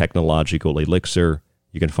The Technological Elixir.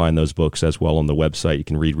 You can find those books as well on the website. You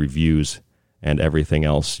can read reviews and everything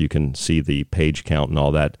else. You can see the page count and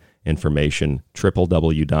all that information,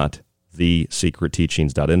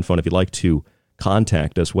 www.thesecretteachings.info. And if you'd like to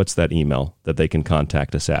contact us, what's that email that they can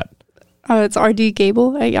contact us at? It's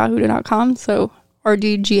rdgable@yahoo.com. So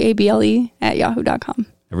rdgable@yahoo.com.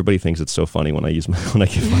 Everybody thinks it's so funny when I give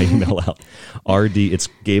my email out. It's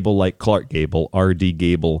Gable like Clark Gable,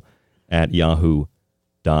 rdgable@yahoo.com.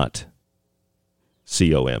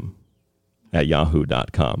 At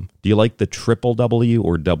yahoo.com. Do you like the triple W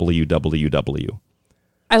or www?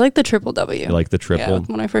 I like the triple W. You like the triple? Yeah,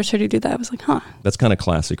 when I first heard you do that, I was like, huh. That's kind of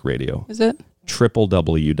classic radio. Is it?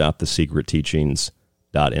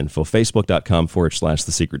 www.thesecretteachings.info.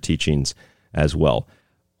 Facebook.com/thesecretteachings as well.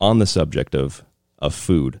 On the subject of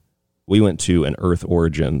food, we went to an Earth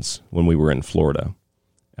Origins when we were in Florida.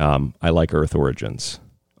 I like Earth Origins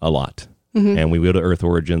a lot. Mm-hmm. And we go to Earth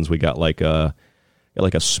Origins, we got like a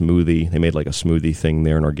smoothie. They made like a smoothie thing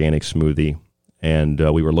there, an organic smoothie. And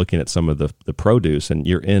we were looking at some of the produce, and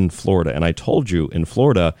you're in Florida. And I told you, in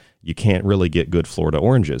Florida, you can't really get good Florida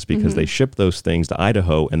oranges because they ship those things to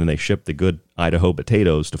Idaho, and then they ship the good Idaho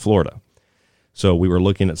potatoes to Florida. So we were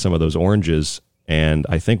looking at some of those oranges, and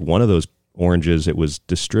I think one of those oranges, it was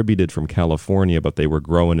distributed from California, but they were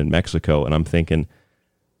growing in Mexico. And I'm thinking,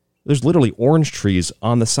 there's literally orange trees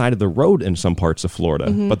on the side of the road in some parts of Florida,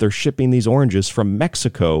 but they're shipping these oranges from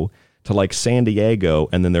Mexico to like San Diego,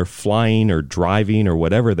 and then they're flying or driving or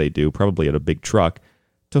whatever they do, probably at a big truck,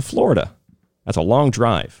 to Florida. That's a long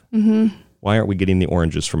drive. Mm-hmm. Why aren't we getting the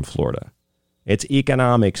oranges from Florida? It's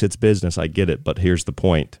economics, it's business, I get it, but here's the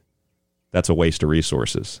point. That's a waste of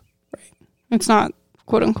resources. Right. It's not,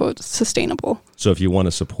 quote unquote, sustainable. So if you want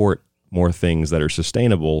to support more things that are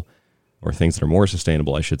sustainable, or things that are more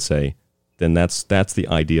sustainable, I should say, then that's the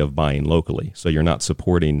idea of buying locally. So you're not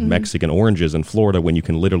supporting Mexican oranges in Florida when you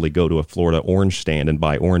can literally go to a Florida orange stand and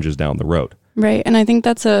buy oranges down the road. Right. And I think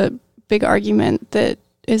that's a big argument that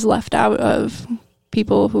is left out of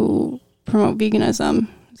people who promote veganism.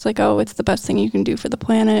 It's like, oh, it's the best thing you can do for the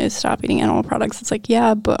planet is stop eating animal products. It's like,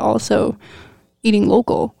 yeah, but also eating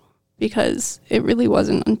local, because it really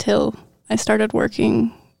wasn't until I started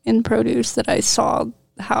working in produce that I saw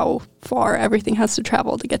how far everything has to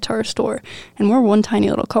travel to get to our store. And we're one tiny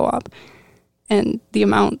little co-op. And the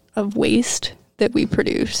amount of waste that we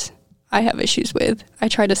produce, I have issues with. I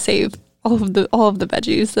try to save all of the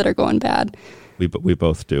veggies that are going bad. We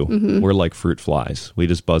both do. Mm-hmm. We're like fruit flies. We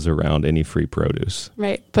just buzz around any free produce.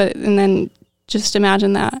 Right. And then just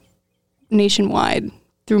imagine that nationwide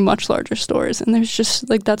through much larger stores. And there's just,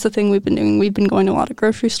 like, that's the thing we've been doing. We've been going to a lot of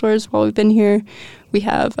grocery stores while we've been here. We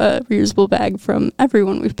have a reusable bag from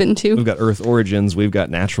everyone we've been to. We've got Earth Origins. We've got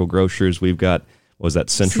Natural Grocers. We've got, what was that,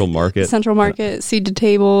 Central Market? Central Market, Seed to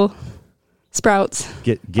Table, Sprouts,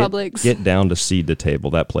 Publix. Get down to Seed to Table.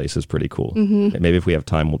 That place is pretty cool. Mm-hmm. Maybe if we have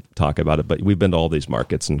time, we'll talk about it. But we've been to all these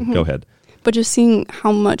markets, and go ahead. But just seeing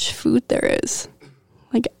how much food there is,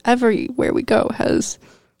 like everywhere we go has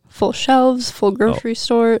full shelves, full grocery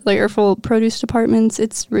store, or full produce departments.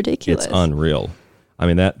 It's ridiculous. It's unreal. I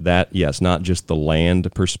mean, that yes, not just the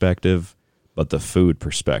land perspective, but the food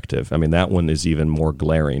perspective. I mean, that one is even more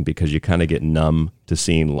glaring because you kind of get numb to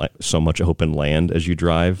seeing so much open land as you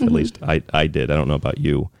drive. Mm-hmm. At least I did. I don't know about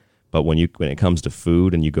you. But when it comes to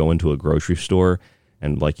food and you go into a grocery store,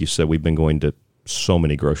 and like you said, we've been going to so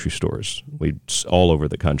many grocery stores all over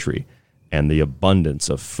the country, and the abundance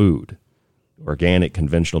of food, organic,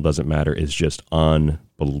 conventional, doesn't matter, is just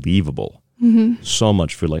unbelievable. Mm-hmm. So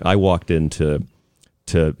much food. Like I walked into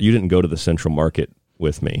you didn't go to the Central Market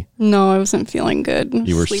with me. No, I wasn't feeling good.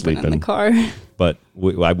 You were sleeping in the car. But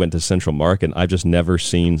I went to Central Market, and I've just never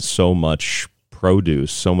seen so much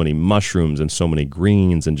produce, so many mushrooms and so many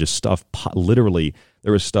greens and just stuff. Literally,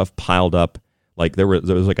 there was stuff piled up. Like there was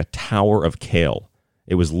like a tower of kale.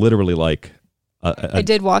 It was literally like I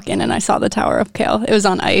did walk in and I saw the tower of kale. It was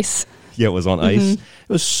on ice. Yeah, it was on ice. It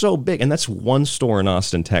was so big. And that's one store in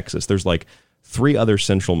Austin, Texas. There's like 3 other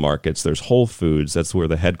Central Markets. There's Whole Foods. That's where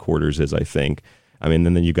the headquarters is, I think. I mean,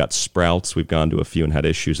 and then you've got Sprouts. We've gone to a few and had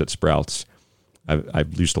issues at Sprouts. I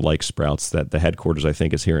used to like Sprouts. That the headquarters, I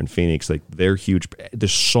think, is here in Phoenix. Like they're huge.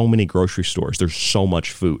 There's so many grocery stores. There's so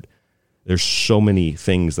much food. There's so many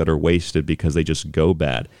things that are wasted because they just go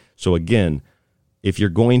bad. So again, if you're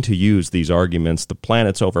going to use these arguments, the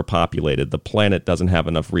planet's overpopulated, the planet doesn't have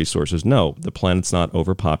enough resources. No, the planet's not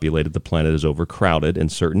overpopulated. The planet is overcrowded in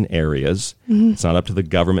certain areas. Mm-hmm. It's not up to the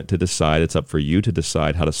government to decide. It's up for you to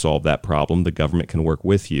decide how to solve that problem. The government can work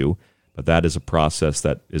with you, but that is a process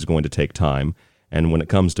that is going to take time. And when it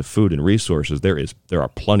comes to food and resources, there are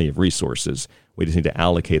plenty of resources. We just need to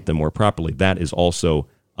allocate them more properly. That is also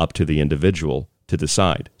up to the individual to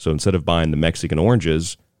decide. So instead of buying the Mexican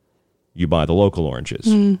oranges, you buy the local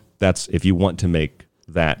oranges. That's if you want to make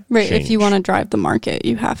that right. change. If you want to drive the market,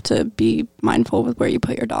 you have to be mindful with where you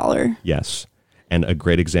put your dollar. Yes. And a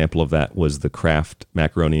great example of that was the Kraft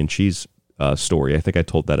macaroni and cheese story. I think I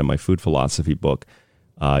told that in my food philosophy book.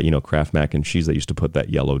 Kraft mac and cheese, they used to put that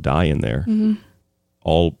yellow dye in there. Mm-hmm.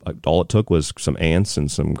 All it took was some ants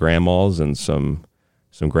and some grandmas and some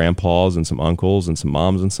some grandpas and some uncles and some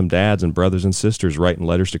moms and some dads and brothers and sisters writing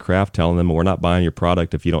letters to Kraft telling them, we're not buying your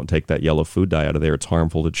product if you don't take that yellow food dye out of there. It's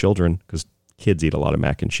harmful to children, because kids eat a lot of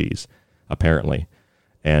mac and cheese, apparently.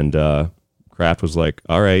 And Kraft was like,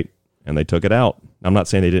 all right. And they took it out. I'm not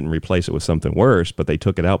saying they didn't replace it with something worse, but they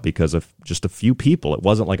took it out because of just a few people. It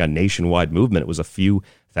wasn't like a nationwide movement. It was a few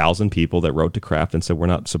thousand people that wrote to Kraft and said, we're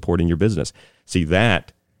not supporting your business. See,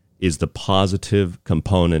 that is the positive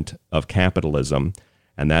component of capitalism.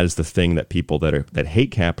 And that is the thing that people that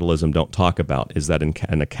hate capitalism don't talk about, is that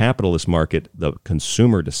in a capitalist market, the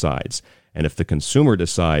consumer decides. And if the consumer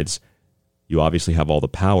decides, you obviously have all the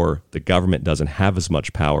power. The government doesn't have as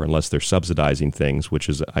much power unless they're subsidizing things, which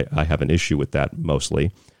is, I have an issue with that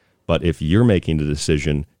mostly. But if you're making the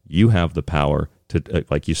decision, you have the power to,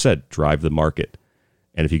 like you said, drive the market.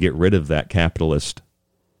 And if you get rid of that capitalist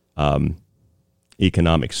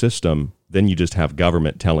economic system, then you just have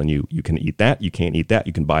government telling you, you can eat that, you can't eat that,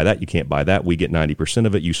 you can buy that, you can't buy that, we get 90%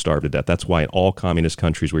 of it, you starve to death. That's why in all communist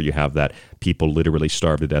countries where you have that, people literally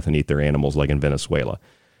starve to death and eat their animals, like in Venezuela.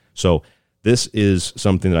 So this is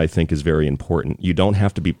something that I think is very important. You don't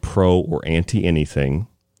have to be pro or anti anything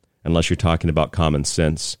unless you're talking about common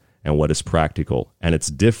sense and what is practical. And it's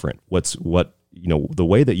different. The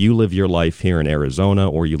way that you live your life here in Arizona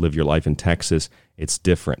or you live your life in Texas, it's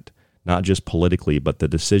different. Not just politically, but the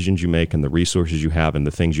decisions you make and the resources you have and the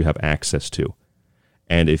things you have access to.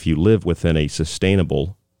 And if you live within a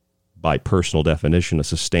sustainable, by personal definition, a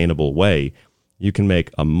sustainable way, you can make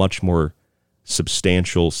a much more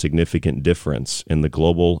substantial, significant difference in the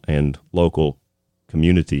global and local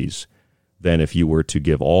communities than if you were to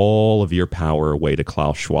give all of your power away to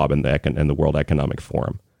Klaus Schwab and the World Economic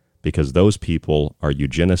Forum. Because those people are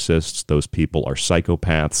eugenicists, those people are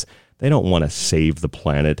psychopaths. They don't want to save the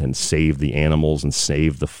planet and save the animals and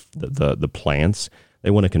save the plants. They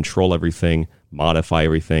want to control everything, modify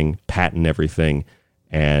everything, patent everything,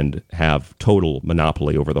 and have total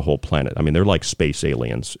monopoly over the whole planet. I mean, they're like space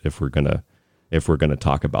aliens if we're gonna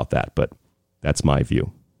talk about that, but that's my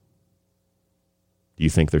view. Do you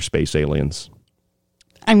think they're space aliens?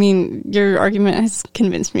 I mean, your argument has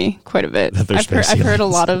convinced me quite a bit. I've heard a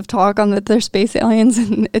lot of talk on that they're space aliens,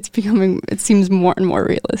 and it seems more and more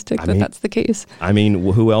realistic that's the case. I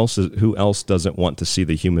mean, who else doesn't want to see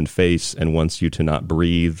the human face and wants you to not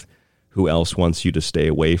breathe? Who else wants you to stay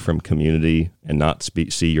away from community and not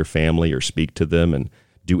see your family or speak to them and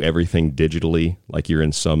do everything digitally, like you're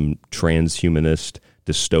in some transhumanist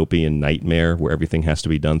dystopian nightmare where everything has to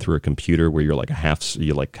be done through a computer, where you're like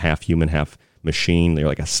half human, half machine. You're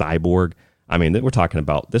like a cyborg. I mean, we're talking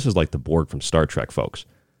about, this is like the Borg from Star Trek, folks.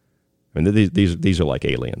 I mean, these are like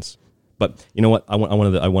aliens. But you know what? I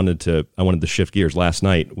wanted to shift gears. Last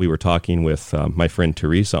night we were talking with my friend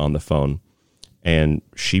Teresa on the phone, and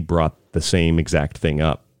she brought the same exact thing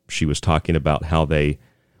up. She was talking about how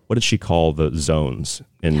what did she call the zones?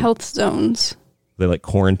 Health zones. They like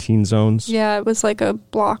quarantine zones? Yeah, it was like a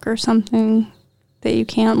block or something that you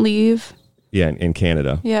can't leave. Yeah, in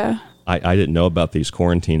Canada. Yeah. I didn't know about these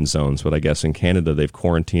quarantine zones, but I guess in Canada they've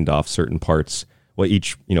quarantined off certain parts. Well,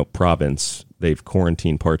 each province, they've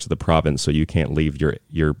quarantined parts of the province so you can't leave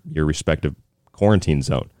your respective quarantine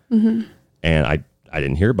zone. Mm-hmm. And I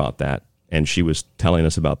didn't hear about that. And she was telling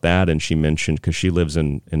us about that, and she mentioned, because she lives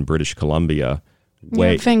in British Columbia,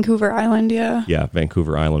 Vancouver Island, yeah. Yeah,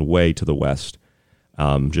 Vancouver Island, way to the west,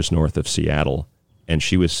 just north of Seattle. And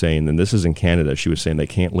she was saying, and this is in Canada, she was saying they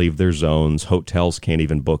can't leave their zones. Hotels can't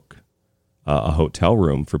even book a hotel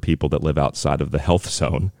room for people that live outside of the health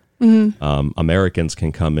zone. Mm-hmm. Americans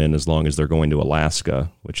can come in as long as they're going to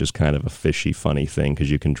Alaska, which is kind of a fishy, funny thing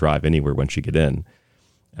because you can drive anywhere once you get in,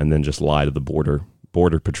 and then just lie to the border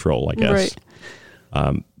patrol, I guess.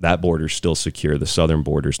 Right. That border's still secure. The southern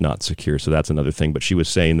border's not secure, so that's another thing. But she was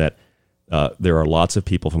saying that there are lots of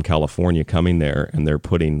people from California coming there, and they're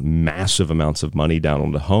putting massive amounts of money down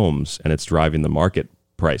on the homes, and it's driving the market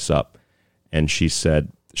price up. And she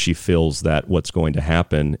said she feels that what's going to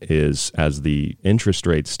happen is, as the interest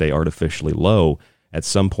rates stay artificially low, at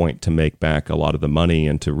some point to make back a lot of the money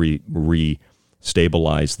and to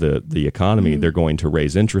re-stabilize the economy, they're going to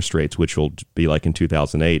raise interest rates, which will be like in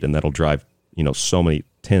 2008, and that'll drive so many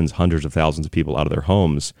tens, hundreds of thousands of people out of their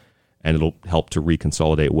homes, and it'll help to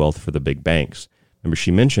reconsolidate wealth for the big banks. Remember,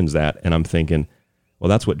 she mentions that, and I'm thinking, well,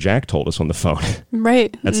 that's what Jack told us on the phone.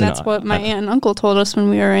 Right, that's what my aunt and uncle told us when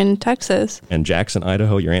we were in Texas. And Jackson,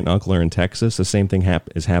 Idaho, your aunt and uncle are in Texas. The same thing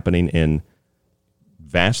is happening in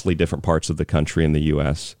vastly different parts of the country in the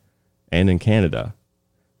U.S. and in Canada.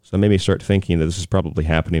 So it made me start thinking that this is probably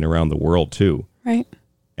happening around the world, too. Right.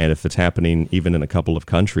 And if it's happening even in a couple of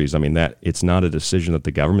countries, I mean, that it's not a decision that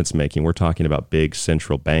the government's making. We're talking about big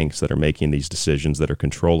central banks that are making these decisions, that are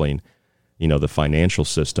controlling, the financial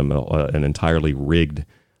system, an entirely rigged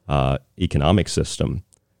economic system.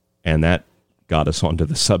 And that got us onto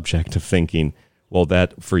the subject of thinking, well,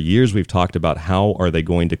 that for years we've talked about how are they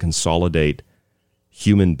going to consolidate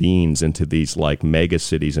human beings into these like mega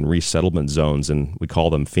cities and resettlement zones, and we call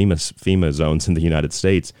them FEMA zones in the United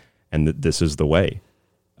States, and this is the way.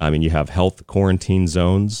 I mean, you have health quarantine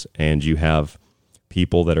zones, and you have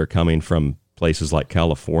people that are coming from places like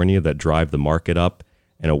California that drive the market up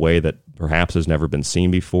in a way that perhaps has never been seen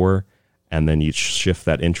before, and then you shift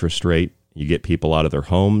that interest rate, you get people out of their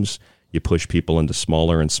homes, you push people into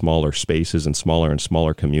smaller and smaller spaces and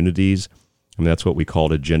smaller communities. I mean, that's what we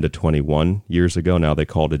called Agenda 21 years ago. Now they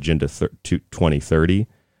call it Agenda 2030.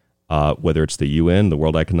 Whether it's the UN, the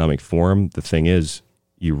World Economic Forum, the thing is,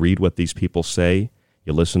 you read what these people say,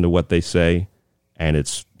 you listen to what they say, and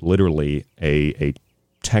it's literally a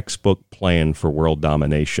textbook plan for world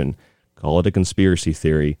domination. Call it a conspiracy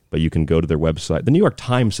theory, but you can go to their website. The New York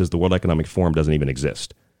Times says the World Economic Forum doesn't even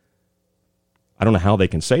exist. I don't know how they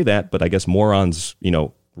can say that, but I guess morons,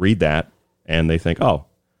 read that and they think, oh,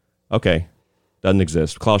 okay, doesn't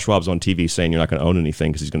exist. Klaus Schwab's on TV saying you're not going to own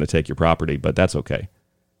anything because he's going to take your property, but that's okay.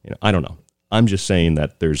 I don't know. I'm just saying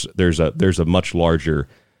that there's a much larger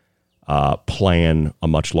plan, a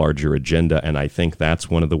much larger agenda, and I think that's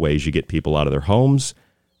one of the ways you get people out of their homes.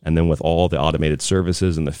 And then with all the automated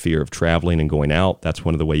services and the fear of traveling and going out, that's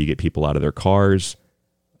one of the ways you get people out of their cars.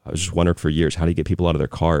 I was just wondering for years, how do you get people out of their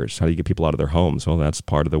cars? How do you get people out of their homes? Well, that's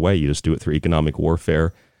part of the way. You just do it through economic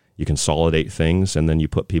warfare. You consolidate things, and then you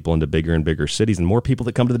put people into bigger and bigger cities. And more people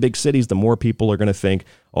that come to the big cities, the more people are going to think,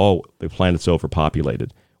 oh, the planet's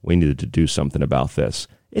overpopulated. We needed to do something about this.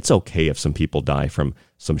 It's okay if some people die from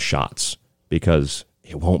some shots, because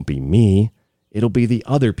it won't be me. It'll be the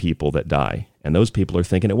other people that die. And those people are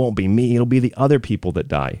thinking, it won't be me. It'll be the other people that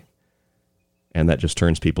die. And that just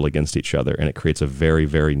turns people against each other, and it creates a very,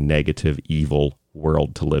 very negative, evil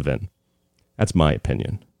world to live in. That's my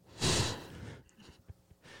opinion.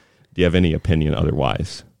 Do you have any opinion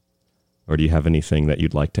otherwise? Or do you have anything that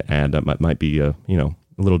you'd like to add that might be a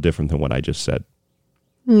little different than what I just said?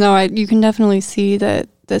 No, you can definitely see that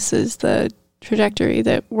this is the trajectory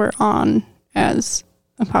that we're on as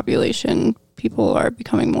a population. People are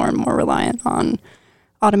becoming more and more reliant on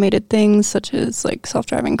automated things such as like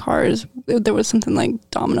self-driving cars. There was something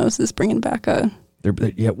like Domino's is bringing back they're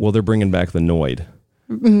bringing back the Noid.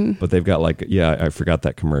 Mm-hmm. But they've got I forgot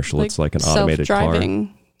that commercial. Like, it's like an automated self-driving,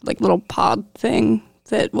 car. Like little pod thing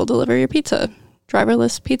that will deliver your pizza.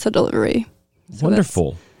 Driverless pizza delivery. So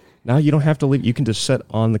wonderful. Now you don't have to leave. You can just sit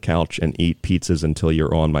on the couch and eat pizzas until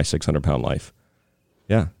you're on My 600-Pound Life.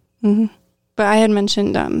 Yeah. Mm-hmm. But I had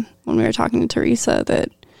mentioned when we were talking to Teresa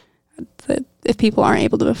that if people aren't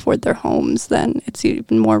able to afford their homes, then it's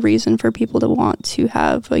even more reason for people to want to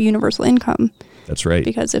have a universal income. That's right.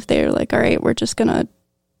 Because if they're like, all right, the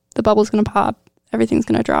bubble's going to pop, everything's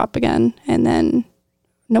going to drop again, and then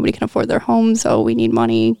nobody can afford their homes, so we need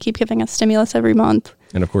money, keep giving us stimulus every month.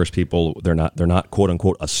 And of course, people, they're not quote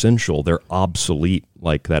unquote essential, they're obsolete,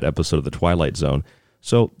 like that episode of The Twilight Zone.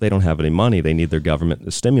 So they don't have any money. They need their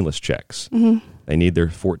government stimulus checks. Mm-hmm. They need their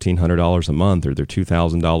 $1,400 a month or their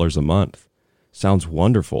 $2,000 a month. Sounds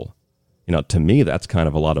wonderful. To me, that's kind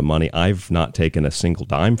of a lot of money. I've not taken a single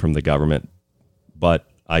dime from the government, but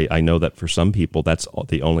I know that for some people, that's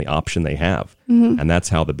the only option they have. Mm-hmm. And that's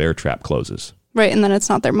how the bear trap closes. Right, and then it's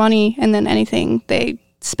not their money, and then anything they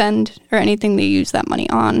spend or anything they use that money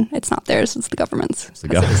on, it's not theirs, it's the government's.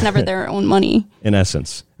 It's never their own money. In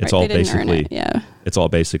essence, it's all basically it's all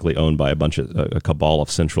basically owned by a cabal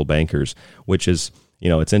of central bankers, which is,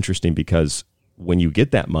 it's interesting because when you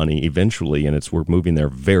get that money eventually, and we're moving there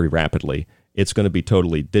very rapidly, it's going to be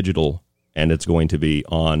totally digital, and it's going to be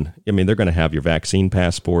on, they're going to have your vaccine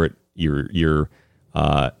passport, your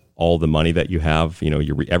all the money that you have,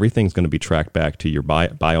 everything's going to be tracked back to your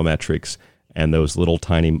biometrics and those little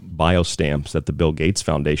tiny biostamps that the Bill Gates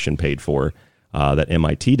Foundation paid for, that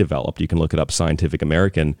MIT developed. You can look it up, Scientific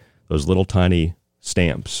American, those little tiny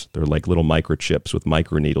stamps. They're like little microchips with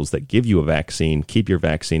microneedles that give you a vaccine, keep your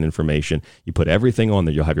vaccine information. You put everything on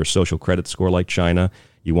there. You'll have your social credit score like China.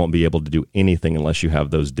 You won't be able to do anything unless you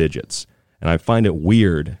have those digits. And I find it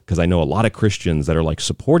weird because I know a lot of Christians that are like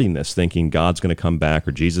supporting this, thinking God's going to come back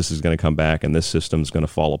or Jesus is going to come back and this system's going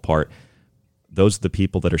to fall apart. Those are the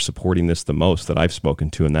people that are supporting this the most that I've spoken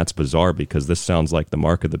to, and that's bizarre because this sounds like the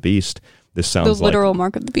mark of the beast. This sounds the literal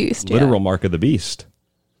mark of the beast. Literal mark of the beast.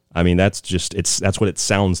 I mean, that's what it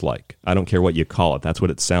sounds like. I don't care what you call it. That's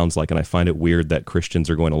what it sounds like. And I find it weird that Christians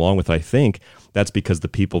are going along with it. I think that's because the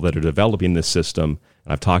people that are developing this system,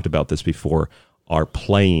 and I've talked about this before, are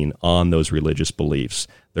playing on those religious beliefs.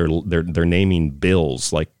 They're naming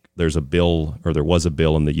bills, like there was a bill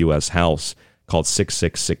in the U.S. House called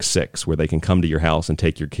 6666, where they can come to your house and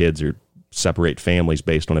take your kids or separate families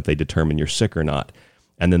based on if they determine you're sick or not.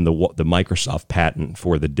 And then the Microsoft patent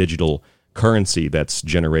for the digital currency that's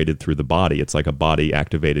generated through the body. It's like a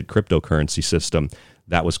body-activated cryptocurrency system.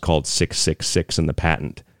 That was called 666 in the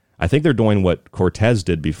patent. I think they're doing what Cortez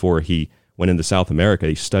did before he went into South America.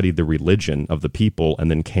 He studied the religion of the people and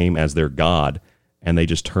then came as their god, and they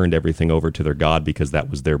just turned everything over to their god because that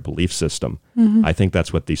was their belief system. Mm-hmm. I think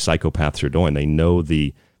that's what these psychopaths are doing. They know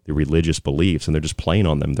the religious beliefs, and they're just playing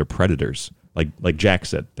on them. They're predators. Like Jack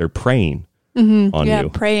said, they're preying on you.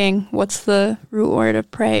 Praying. What's the root word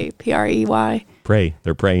of pray? P-R-E-Y. Pray.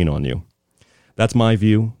 They're preying on you. That's my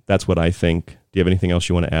view. That's what I think. Do you have anything else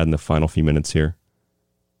you want to add in the final few minutes here?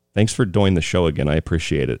 Thanks for doing the show again. I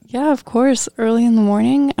appreciate it. Yeah, of course. Early in the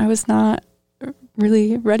morning, I was not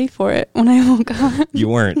really ready for it when I woke up. You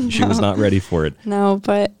weren't. No. She was not ready for it. No,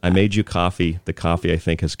 but... I made you coffee. The coffee, I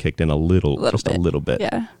think, has kicked in a little bit. A little bit.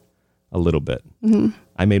 Yeah. A little bit. Mm-hmm.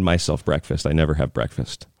 I made myself breakfast. I never have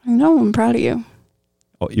breakfast. I know. I'm proud of you.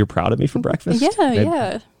 Oh, you're proud of me for breakfast?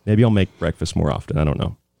 Yeah. Maybe I'll make breakfast more often. I don't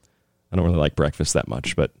know. I don't really like breakfast that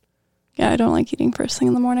much, but... Yeah, I don't like eating first thing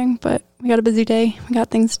in the morning, but we got a busy day. We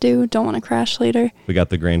got things to do. Don't want to crash later. We got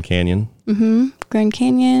the Grand Canyon. Mm-hmm. Grand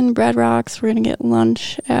Canyon, Brad Rocks. We're going to get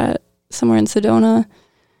lunch at somewhere in Sedona.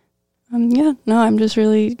 I'm just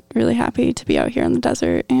really, really happy to be out here in the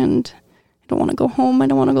desert, and I don't want to go home. I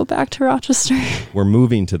don't want to go back to Rochester. We're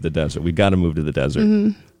moving to the desert. We got to move to the desert.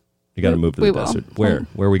 Mm-hmm. We got to move to the desert. Where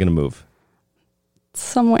are we going to move?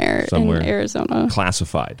 Somewhere in Arizona.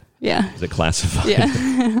 Classified. Yeah. Is it classified?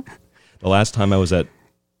 Yeah. The last time I was at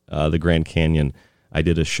the Grand Canyon, I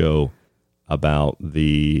did a show about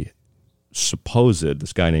this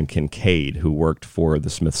guy named Kincaid who worked for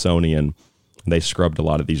the Smithsonian. They scrubbed a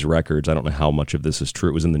lot of these records. I don't know how much of this is true.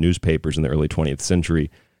 It was in the newspapers in the early 20th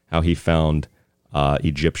century, how he found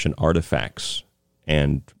Egyptian artifacts.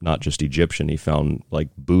 And not just Egyptian, he found like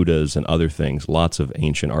Buddhas and other things, lots of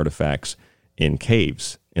ancient artifacts in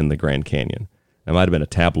caves in the Grand Canyon. It might have been a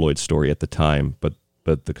tabloid story at the time, but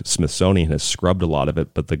the Smithsonian has scrubbed a lot of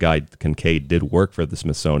it. But the guy, Kincaid, did work for the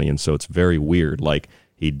Smithsonian, so it's very weird. Like,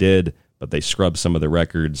 he did, but they scrubbed some of the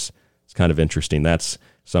records. It's kind of interesting. That's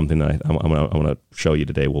something that I'm going to show you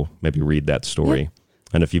today. We'll maybe read that story. Yeah.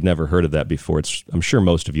 And if you've never heard of that before, I'm sure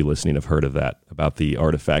most of you listening have heard of that, about the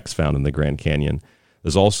artifacts found in the Grand Canyon.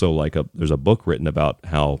 There's also there's a book written about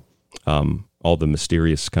how all the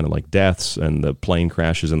mysterious kind of like deaths and the plane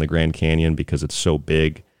crashes in the Grand Canyon, because it's so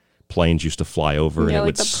big. Planes used to fly over,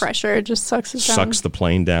 and the pressure just sucks the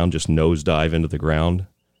plane down, just nosedive into the ground.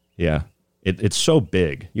 Yeah, it's so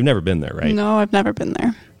big. You've never been there, right? No, I've never been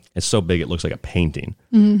there. It's so big it looks like a painting.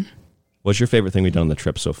 Mm. What's your favorite thing we've done on the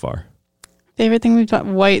trip so far? Favorite thing we've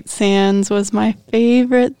done? White Sands was my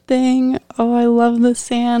favorite thing. Oh, I love the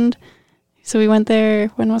sand. So we went there.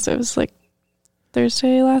 When was it? It was like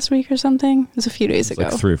Thursday last week or something. It was a few days ago.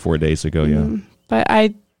 Like 3 or 4 days ago, yeah. But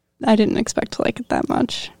I didn't expect to like it that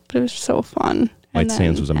much. But it was so fun. White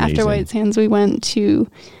Sands was amazing. After White Sands, we went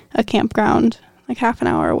to a campground like half an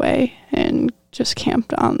hour away and just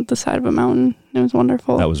camped on the side of a mountain. It was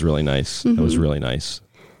wonderful. That was really nice. Mm-hmm. That was really nice.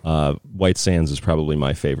 White Sands is probably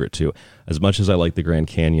my favorite too. As much as I like the Grand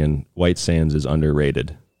Canyon, White Sands is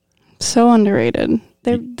underrated. So underrated.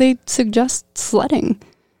 They suggest sledding.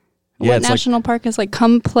 Yeah, what national park is like,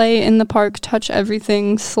 come play in the park, touch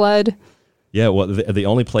everything, sled. Yeah, well, the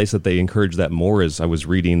only place that they encourage that more is, I was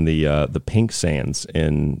reading the Pink Sands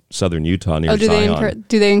in southern Utah near Zion.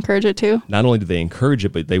 Do they encourage it too? Not only do they encourage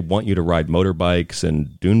it, but they want you to ride motorbikes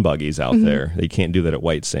and dune buggies out there. They can't do that at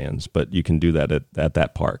White Sands, but you can do that at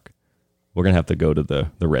that park. We're going to have to go to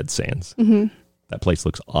the Red Sands. Mm-hmm. That place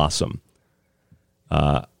looks awesome.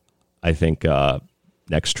 I think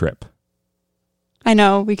next trip. I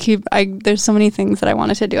know, there's so many things that I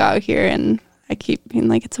wanted to do out here, and I keep being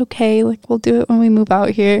like, it's okay, like we'll do it when we move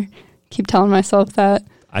out here. Keep telling myself that.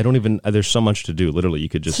 There's so much to do. Literally, you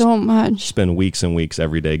could just spend weeks and weeks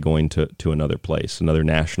every day going to another place, another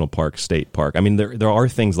national park, state park. I mean, there are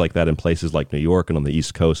things like that in places like New York and on the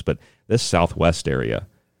East Coast, but this Southwest area,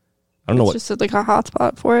 I don't know what. It's just like a hot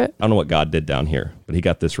spot for it. I don't know what God did down here, but he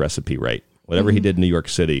got this recipe right. Whatever he did in New York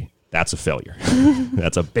City, that's a failure.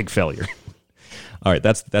 That's a big failure. All right,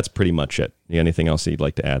 that's pretty much it. You got anything else that you'd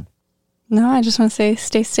like to add? No, I just want to say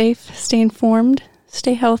stay safe, stay informed,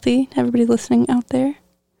 stay healthy. Everybody listening out there.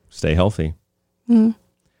 stay healthy. Mm.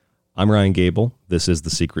 I'm Ryan Gable. This is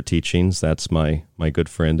The Secret Teachings. That's my good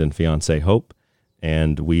friend and fiance, Hope.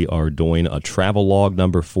 And we are doing a travel log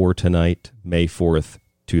number 4 tonight, May 4th,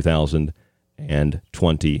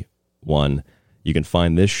 2021. You can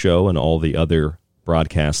find this show and all the other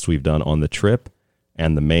broadcasts we've done on the trip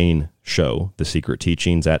and the main show, The Secret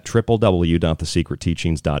Teachings, at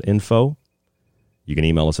www.thesecretteachings.info. You can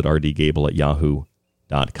email us at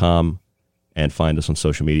rdgable@yahoo.com and find us on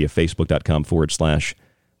social media,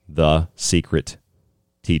 facebook.com/The Secret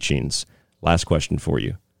Teachings. Last question for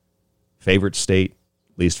you. Favorite state,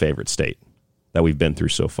 least favorite state that we've been through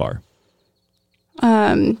so far?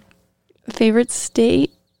 Favorite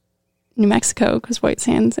state, New Mexico, because White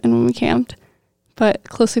Sands and when we camped, but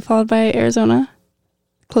closely followed by Arizona,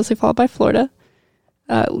 closely followed by Florida.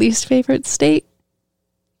 Least favorite state,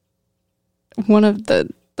 one of the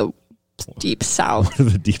deep south. One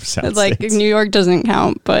of the deep south like states. New York doesn't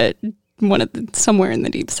count, but somewhere in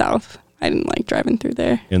the deep south. I didn't like driving through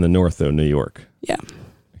there. In the north, though, New York. Yeah.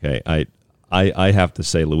 Okay, I have to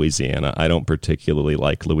say Louisiana. I don't particularly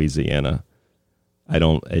like Louisiana.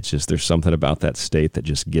 It's just, there's something about that state that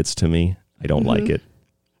just gets to me. I don't like it.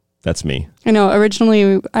 That's me. I know.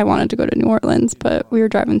 Originally, I wanted to go to New Orleans, but we were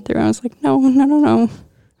driving through, and I was like, no. No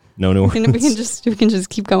New Orleans. We can just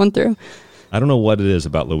keep going through. I don't know what it is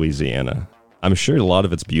about Louisiana. I'm sure a lot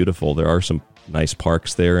of it's beautiful. There are some nice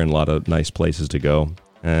parks there and a lot of nice places to go.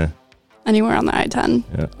 Anywhere on the I-10.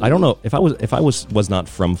 Yeah. I don't know. If I was not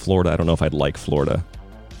from Florida, I don't know if I'd like Florida,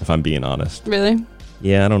 if I'm being honest. Really?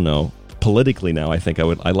 Yeah, I don't know. Politically now, I think I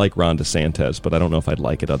like Ron DeSantis, but I don't know if I'd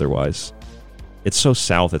like it otherwise. It's so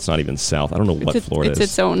south, it's not even south. I don't know what Florida is.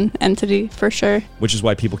 It's its own entity, for sure. Which is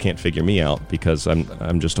why people can't figure me out, because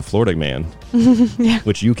I'm just a Florida man. Yeah.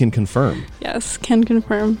 Which you can confirm. Yes, can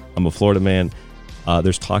confirm. I'm a Florida man.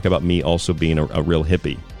 There's talk about me also being a real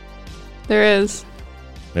hippie. There is.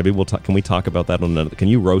 Maybe can we talk about that on another? Can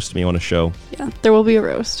you roast me on a show? Yeah, there will be a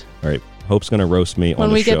roast. All right. Hope's going to roast me on the show.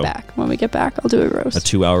 When we get back, I'll do a roast. A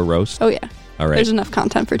 2-hour roast? Oh, yeah. All right. There's enough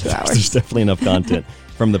content for 2 hours. There's definitely enough content.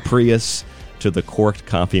 From the Prius to the corked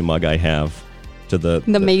coffee mug I have to the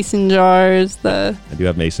mason jars. I do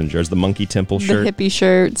have mason jars. The Monkey Temple shirt. The hippie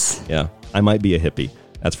shirts. Yeah. I might be a hippie.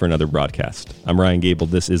 That's for another broadcast. I'm Ryan Gable.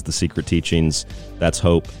 This is The Secret Teachings. That's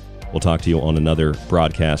Hope. We'll talk to you on another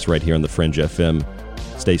broadcast right here on the Fringe FM.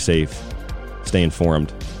 Stay safe. Stay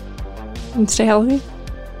informed. And stay healthy.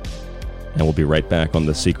 And we'll be right back on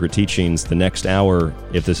The Secret Teachings the next hour.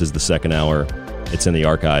 If this is the second hour, it's in the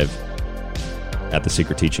archive at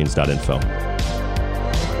thesecretteachings.info.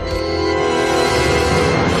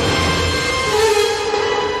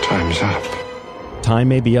 Time's up. Time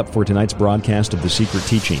may be up for tonight's broadcast of The Secret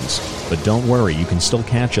Teachings, but don't worry, you can still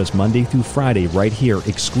catch us Monday through Friday right here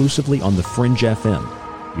exclusively on the Fringe FM.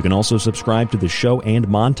 You can also subscribe to the show and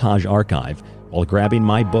montage archive while grabbing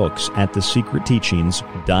my books at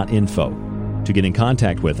thesecretteachings.info. To get in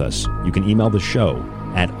contact with us, you can email the show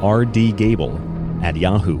at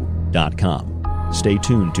rdgable@yahoo.com. Stay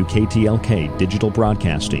tuned to KTLK Digital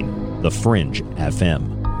Broadcasting, the Fringe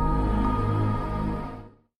FM.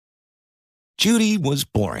 Judy was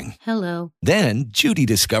boring. Hello. Then Judy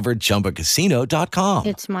discovered ChumbaCasino.com.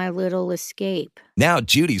 It's my little escape. Now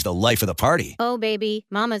Judy's the life of the party. Oh, baby,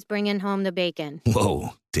 mama's bringing home the bacon. Whoa,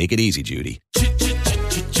 take it easy, Judy.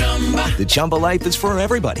 The Chumba life is for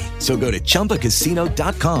everybody. So go to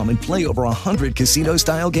ChumbaCasino.com and play over 100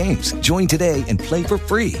 casino-style games. Join today and play for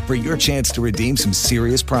free for your chance to redeem some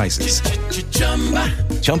serious prizes.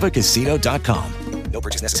 ChumbaCasino.com. No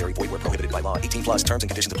purchase necessary. Void where prohibited by law. 18+ terms and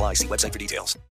conditions apply. See website for details.